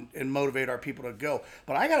go out and motivate our people to go.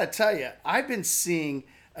 But I got to tell you, I've been seeing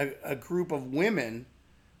a group of women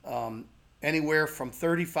anywhere from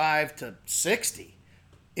 35 to 60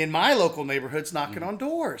 in my local neighborhoods knocking on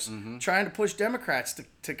doors, trying to push Democrats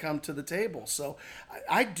to come to the table. So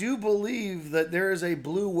I do believe that there is a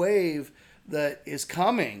blue wave that is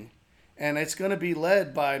coming, and it's going to be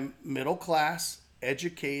led by middle-class,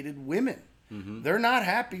 educated women. They're not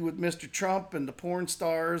happy with Mr. Trump and the porn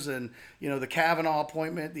stars and, the Kavanaugh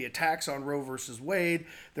appointment, the attacks on Roe versus Wade.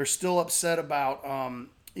 They're still upset about,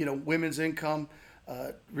 women's income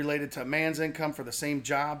related to a man's income for the same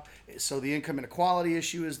job. So the income inequality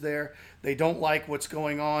issue is there. They don't like what's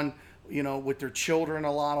going on, with their children,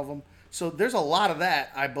 a lot of them. So there's a lot of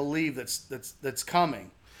that, I believe, that's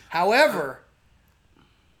coming. However,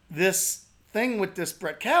 this thing with this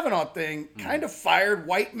Brett Kavanaugh thing kind of fired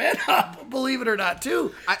white men up, believe it or not,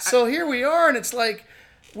 too. So here we are, and it's like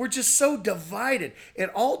we're just so divided. It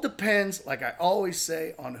all depends, like I always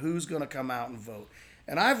say, on who's going to come out and vote.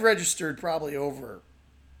 And I've registered probably over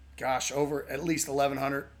at least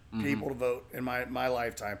 1,100 people to vote in my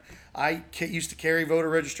lifetime. I used to carry voter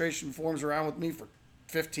registration forms around with me for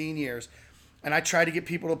 15 years. And I tried to get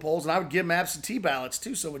people to polls, and I would give them absentee ballots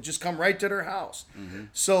too, so it would just come right to their house.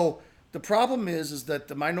 So the problem is that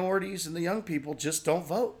the minorities and the young people just don't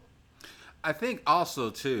vote. I think also,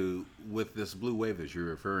 too, with this blue wave that you're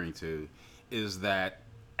referring to, is that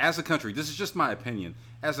as a country, this is just my opinion,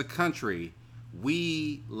 as a country,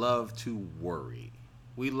 we love to worry.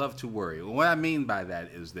 We love to worry. What I mean by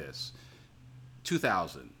that is this.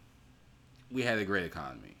 2000, we had a great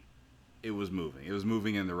economy. It was moving. It was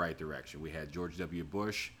moving in the right direction. We had George W.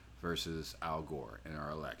 Bush versus Al Gore in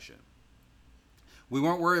our election. We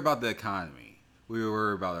weren't worried about the economy. We were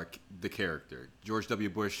worried about the character. George W.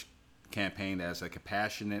 Bush campaigned as a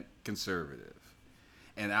compassionate conservative.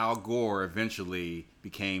 And Al Gore eventually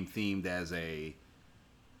became themed as a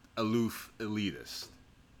aloof elitist.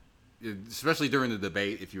 Especially during the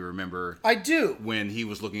debate, if you remember. I do. When he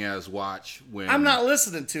was looking at his watch. I'm not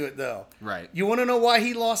listening to it, though. Right. You want to know why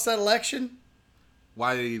he lost that election?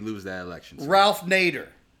 Why did he lose that election? Ralph Nader.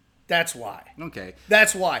 That's why. Okay.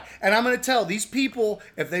 That's why. And I'm going to tell these people,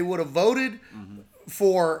 if they would have voted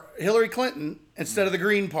for Hillary Clinton instead of the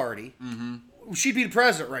Green Party, she'd be the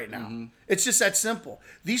president right now. It's just that simple.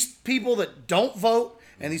 These people that don't vote,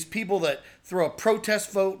 and these people that throw a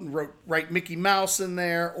protest vote and write Mickey Mouse in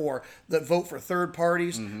there, or that vote for third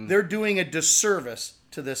parties, they're doing a disservice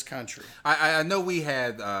to this country. I know we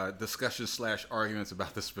had discussions / arguments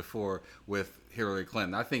about this before with Hillary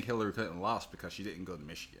Clinton. I think Hillary Clinton lost because she didn't go to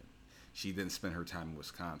Michigan. She didn't spend her time in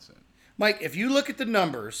Wisconsin. Mike, if you look at the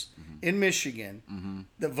numbers in Michigan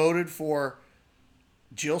that voted for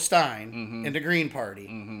Jill Stein in the Green Party,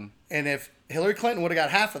 and if Hillary Clinton would have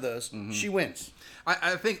got half of those, she wins.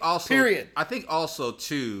 I think also. Period. I think also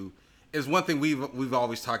too is one thing we've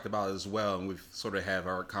always talked about as well, and we've sort of have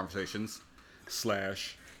our conversations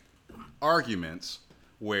 / arguments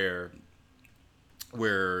where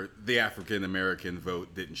the African American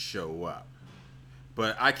vote didn't show up.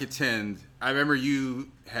 But I remember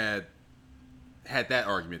you had that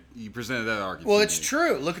argument. You presented that argument. Well, it's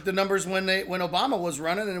true. Look at the numbers when Obama was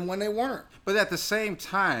running and when they weren't. But at the same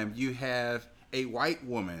time, you have a white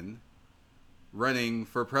woman running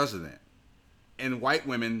for president, and white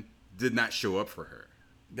women did not show up for her.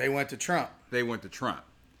 They went to Trump.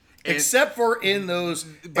 Except for in those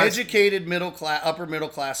educated upper middle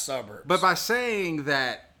class suburbs. But by saying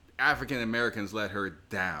that African Americans let her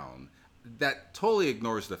down, that totally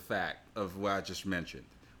ignores the fact of what I just mentioned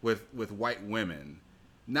with white women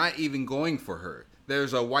not even going for her.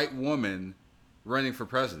 There's a white woman running for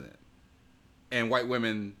president, and white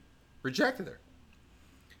women rejected her.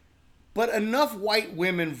 But enough white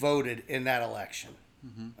women voted in that election,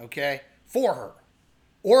 okay, for her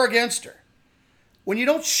or against her. When you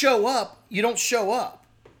don't show up, you don't show up.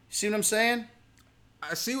 See what I'm saying?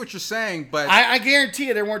 I see what you're saying, but I guarantee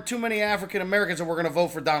you there weren't too many African Americans that were going to vote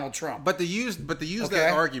for Donald Trump. But to use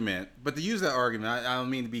that argument, I don't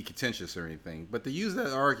mean to be contentious or anything, but to use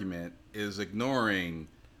that argument is ignoring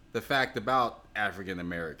the fact about African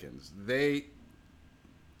Americans. They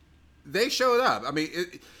showed up. I mean,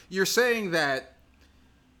 you're saying that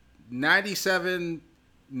 97%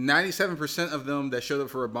 of them that showed up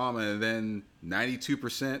for Obama, and then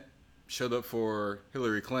 92% showed up for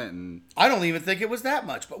Hillary Clinton. I don't even think it was that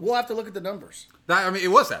much, but we'll have to look at the numbers.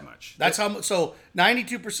 It was that much. That's how much. So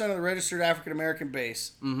 92% of the registered African American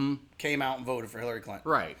base came out and voted for Hillary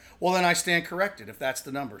Clinton. Right. Well, then I stand corrected if that's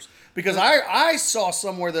the numbers, because I saw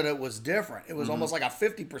somewhere that it was different. It was almost like a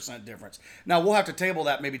 50% difference. Now we'll have to table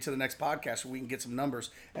that maybe to the next podcast so we can get some numbers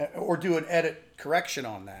or do an edit correction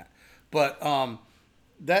on that. But I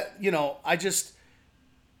just.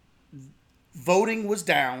 Voting was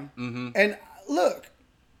down. And look,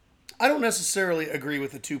 I don't necessarily agree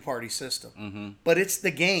with the two-party system, but it's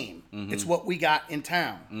the game. It's what we got in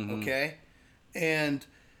town, okay? And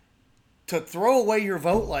to throw away your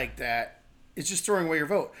vote like that is just throwing away your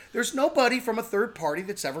vote. There's nobody from a third party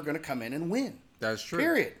that's ever going to come in and win. That's true.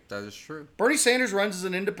 Period. That is true. Bernie Sanders runs as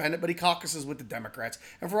an independent, but he caucuses with the Democrats.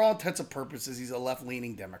 And for all intents and purposes, he's a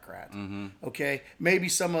left-leaning Democrat. Mm-hmm. Okay? Maybe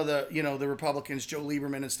some of the, the Republicans, Joe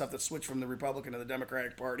Lieberman and stuff that switched from the Republican to the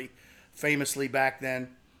Democratic Party, famously back then,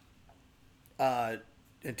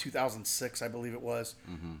 in 2006, I believe it was,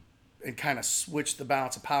 and kind of switched the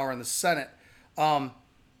balance of power in the Senate. But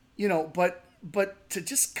to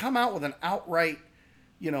just come out with an outright,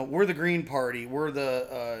 we're the Green Party, we're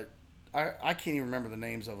the... I can't even remember the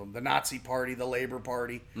names of them. The Nazi Party, the Labor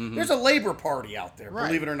Party. Mm-hmm. There's a Labor Party out there,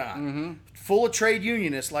 believe it or not. Mm-hmm. Full of trade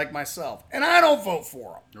unionists like myself. And I don't vote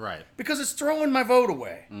for them. Right. Because it's throwing my vote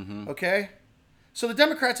away. Mm-hmm. Okay? So the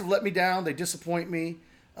Democrats have let me down. They disappoint me.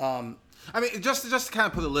 I mean, just to kind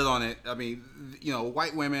of put a lid on it, I mean,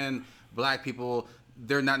 white women, black people,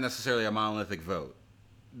 they're not necessarily a monolithic vote.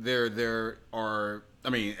 There are, I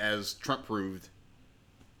mean, as Trump proved,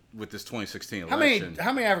 with this 2016 election.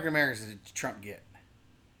 How many African Americans did Trump get?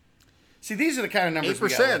 See, these are the kind of numbers 8%. we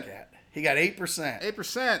got to look at. He got 8%.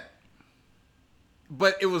 8%.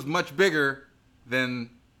 But it was much bigger than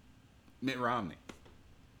Mitt Romney.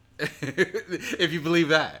 If you believe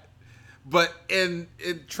that. But and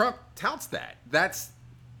Trump touts that. That's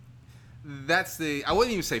the, I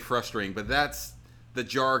wouldn't even say frustrating, but that's the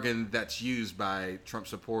jargon that's used by Trump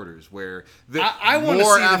supporters, where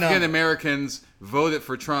more African Americans voted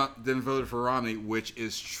for Trump than voted for Romney, which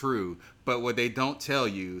is true. But what they don't tell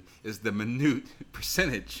you is the minute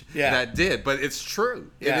percentage that did. But it's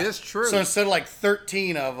true. Yeah. It is true. So instead of like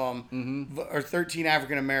 13 of them, or 13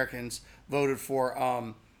 African Americans voted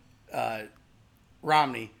for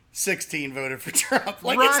Romney, 16 voted for Trump.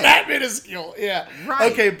 Like, it's that minuscule. Yeah.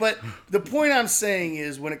 Right. Okay, but the point I'm saying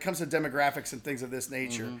is, when it comes to demographics and things of this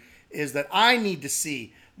nature, is that I need to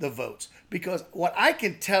see the votes. Because what I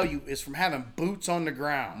can tell you is, from having boots on the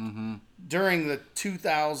ground during the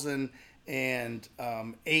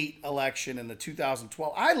 2008 election and the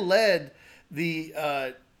 2012, I led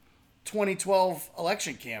the 2012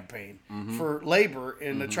 election campaign for labor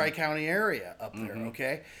in the Tri-County area up there,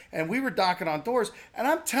 okay? And we were knocking on doors, and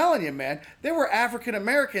I'm telling you, man, there were African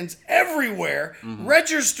Americans everywhere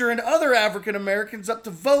registering other African Americans up to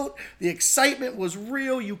vote. The excitement was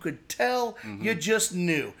real. You could tell. You just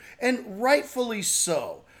knew. And rightfully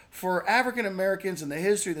so. For African Americans and the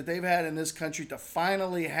history that they've had in this country, to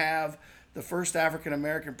finally have the first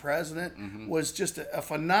African-American president was just a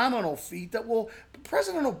phenomenal feat that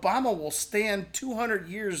President Obama will stand 200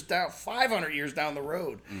 years down, 500 years down the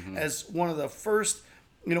road as one of the first,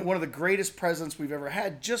 one of the greatest presidents we've ever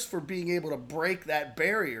had, just for being able to break that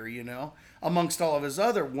barrier, amongst all of his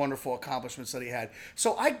other wonderful accomplishments that he had.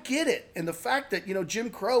 So I get it. And the fact that, Jim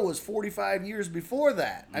Crow was 45 years before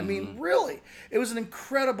that. I mean, really, it was an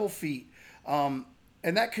incredible feat.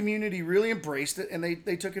 And that community really embraced it, and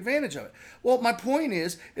they took advantage of it. Well, my point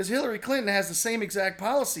is Hillary Clinton has the same exact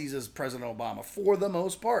policies as President Obama, for the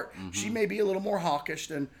most part. She may be a little more hawkish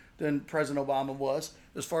than President Obama was,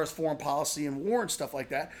 as far as foreign policy and war and stuff like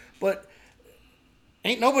that. But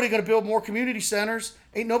ain't nobody going to build more community centers.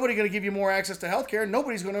 Ain't nobody going to give you more access to health care.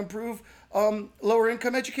 Nobody's going to improve lower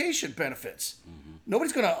income education benefits.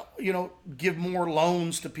 Nobody's going to, give more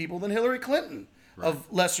loans to people than Hillary Clinton. Of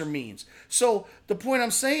lesser means. So the point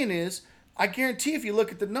I'm saying is, I guarantee if you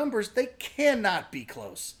look at the numbers, they cannot be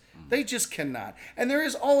close. They just cannot. And there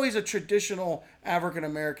is always a traditional African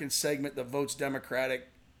American segment that votes Democratic.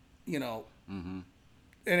 It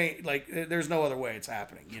ain't like, there's no other way it's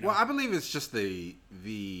happening. Well, I believe it's just the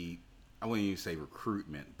I wouldn't even say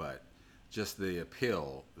recruitment, but just the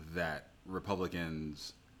appeal that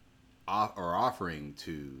Republicans are offering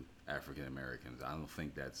to African Americans. I don't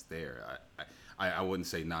think that's there. I wouldn't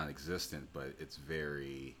say non-existent, but it's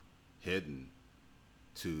very hidden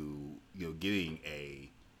to getting a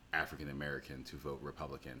African American to vote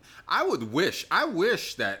Republican. I wish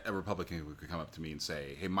that a Republican could come up to me and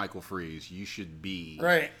say, "Hey, Michael Freeze, you should be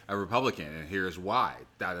a Republican, and here's why."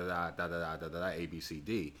 Da da da da da da da da A B C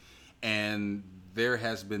D, and there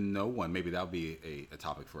has been no one. Maybe that'll be a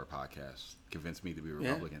topic for a podcast. Convince me to be a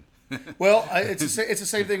Republican. Well, it's the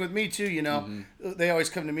same thing with me too. They always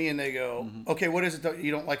come to me and they go, "Okay, what is it that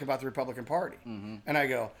you don't like about the Republican Party?" And I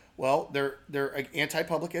go, "Well, they're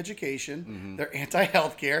anti-public education, they're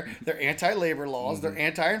anti-healthcare, they're anti-labor laws, they're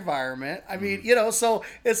anti-environment. I mean, so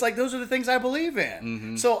it's like those are the things I believe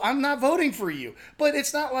in. So I'm not voting for you, but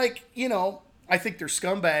it's not like I think they're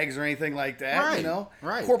scumbags or anything like that.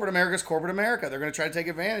 Right. Corporate America's corporate America. They're going to try to take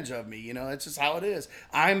advantage of me. It's just how it is.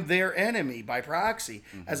 I'm their enemy by proxy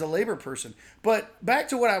as a labor person. But back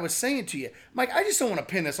to what I was saying to you, Mike, I just don't want to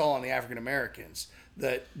pin this all on the African Americans.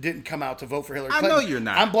 that didn't come out to vote for Hillary I Clinton. know you're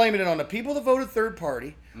not. I'm blaming it on the people that voted third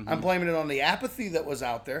party. I'm blaming it on the apathy that was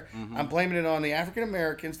out there. I'm blaming it on the African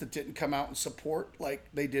Americans that didn't come out and support like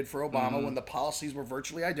they did for Obama when the policies were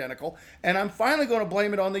virtually identical. And I'm finally going to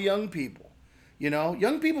blame it on the young people. You know,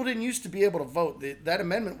 young people didn't used to be able to vote. That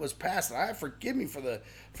amendment was passed. And forgive me for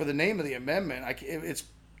the name of the amendment. It's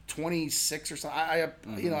 26 or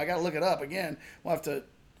something. You know, I got to look it up again. We'll have to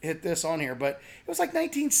hit this on here, but it was like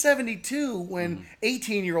 1972 when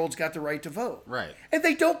 18-year-olds got the right to vote. Right. And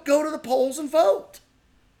they don't go to the polls and vote.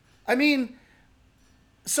 I mean,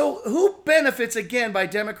 so who benefits again by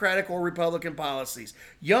Democratic or Republican policies?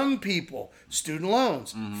 Young people, student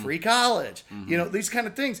loans, free college, you know, these kind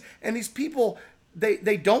of things. And these people,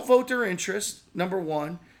 they don't vote their interest, number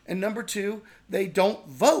one. And number two, they don't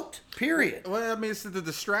vote, period. Well, I mean, it's the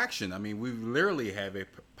distraction. I mean, we literally have a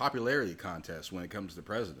popularity contest when it comes to the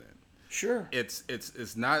president. Sure.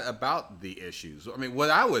 It's not about the issues. I mean, what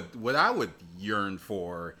I would yearn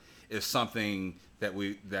for is something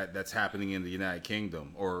that's happening in the United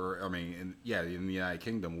Kingdom, or I mean, in the United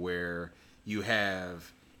Kingdom, where you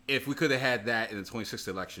have, if we could have had that in the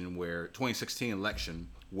 2016 election,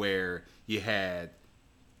 where you had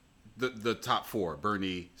the top four: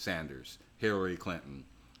 Bernie Sanders, Hillary Clinton,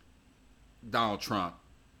 Donald Trump.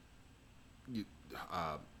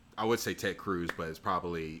 I would say Ted Cruz, but it's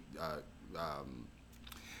probably.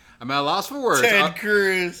 I'm at a loss for words. Ted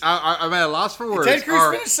Cruz. I'm at a loss for words. Ted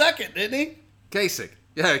Cruz finished second, didn't he? Kasich.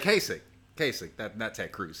 Yeah, Kasich. Not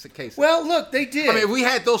Ted Cruz. Kasich. Well, look, they did. I mean, if we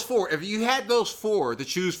had those four, if you had those four to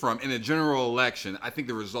choose from in a general election, I think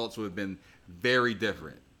the results would have been very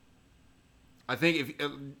different. I think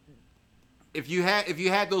if you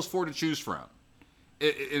had those four to choose from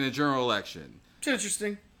in a general election, it's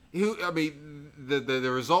interesting. I mean,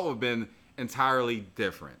 the result would have been entirely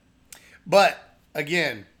different. But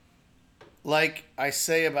again, like I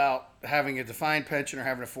say about having a defined pension or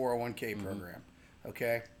having a 401k program,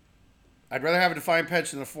 okay? I'd rather have a defined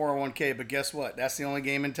pension than a 401k, but guess what? That's the only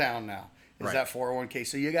game in town now. Is that 401k.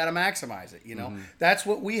 So you got to maximize it, you know? That's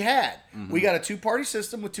what we had. We got a two-party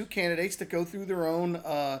system with two candidates that go through their own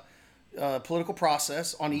political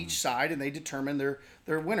process on each side, and they determine their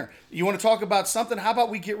winner. You want to talk about something? How about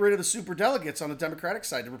we get rid of the superdelegates on the Democratic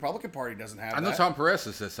side? The Republican Party doesn't have that. I know Tom Perez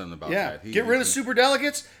has said something about that. Get rid of the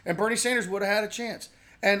superdelegates, and Bernie Sanders would have had a chance.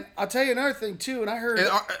 And I'll tell you another thing, too, and I heard... And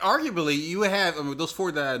arguably, you have, I mean, those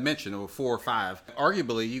four that I mentioned, or 4 or 5,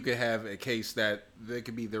 arguably, you could have a case that they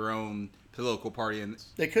could be their own political party. And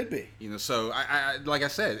they could be. You know, so, I like I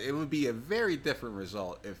said, it would be a very different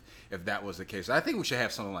result if that was the case. I think we should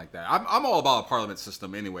have something like that. I'm all about a parliament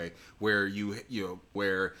system anyway, where you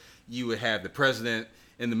would have the president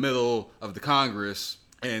in the middle of the Congress,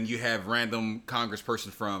 and you have random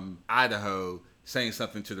congressperson from Idaho saying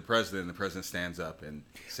something to the president, and the president stands up and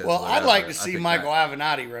says, well, I'd like to see Michael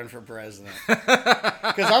Avenatti run for president.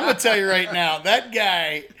 Because I'm going to tell you right now, that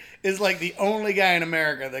guy is like the only guy in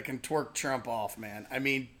America that can twerk Trump off, man. I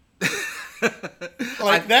mean,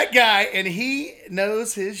 like that guy, and he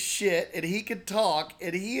knows his shit, and he can talk,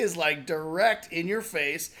 and he is like direct in your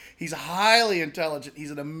face. He's highly intelligent.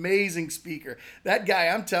 He's an amazing speaker. That guy,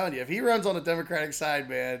 I'm telling you, if he runs on the Democratic side,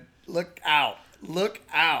 man, look out. Look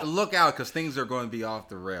out. Look out, because things are going to be off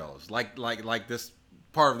the rails. Like this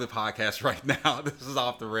part of the podcast right now. This is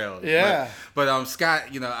off the rails. Yeah. But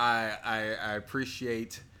Scott, you know, I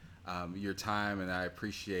appreciate your time, and I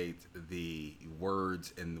appreciate the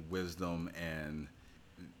words and wisdom and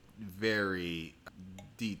very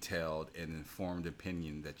detailed and informed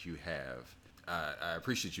opinion that you have. I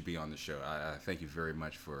appreciate you being on the show. I thank you very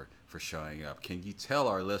much for showing up. Can you tell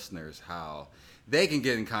our listeners how they can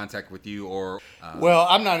get in contact with you? Or well,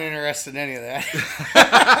 I'm not interested in any of that.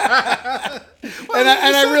 and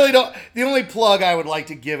I really don't. The only plug I would like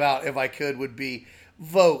to give out, if I could, would be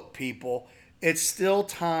vote, people. It's still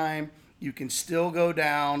time. You can still go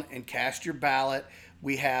down and cast your ballot.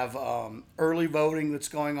 We have early voting that's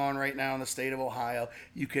going on right now in the state of Ohio.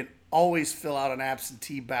 You can always fill out an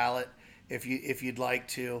absentee ballot if you'd like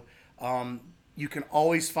to. You can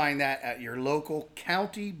always find that at your local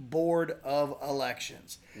county board of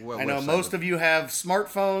elections. I know most of you have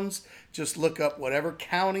smartphones. Just look up whatever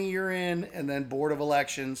county you're in and then board of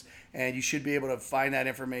elections, and you should be able to find that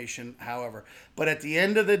information however. But at the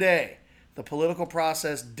end of the day, the political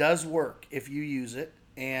process does work if you use it,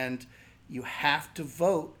 and you have to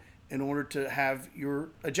vote in order to have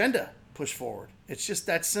your agenda pushed forward. It's just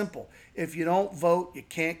that simple. If you don't vote, you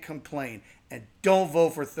can't complain. And don't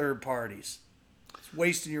vote for third parties. It's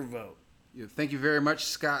wasting your vote. Thank you very much,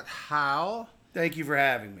 Scott Howell. Thank you for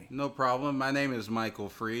having me. No problem. My name is Michael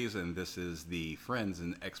Freeze, and this is the Friends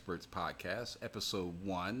and Experts Podcast, Episode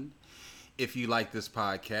 1. If you like this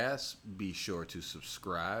podcast, be sure to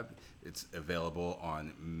subscribe. It's available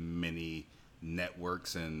on many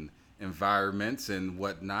networks and environments and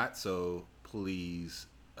whatnot, so please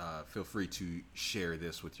feel free to share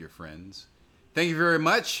this with your friends. Thank you very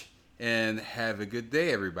much, and have a good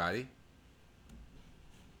day, everybody.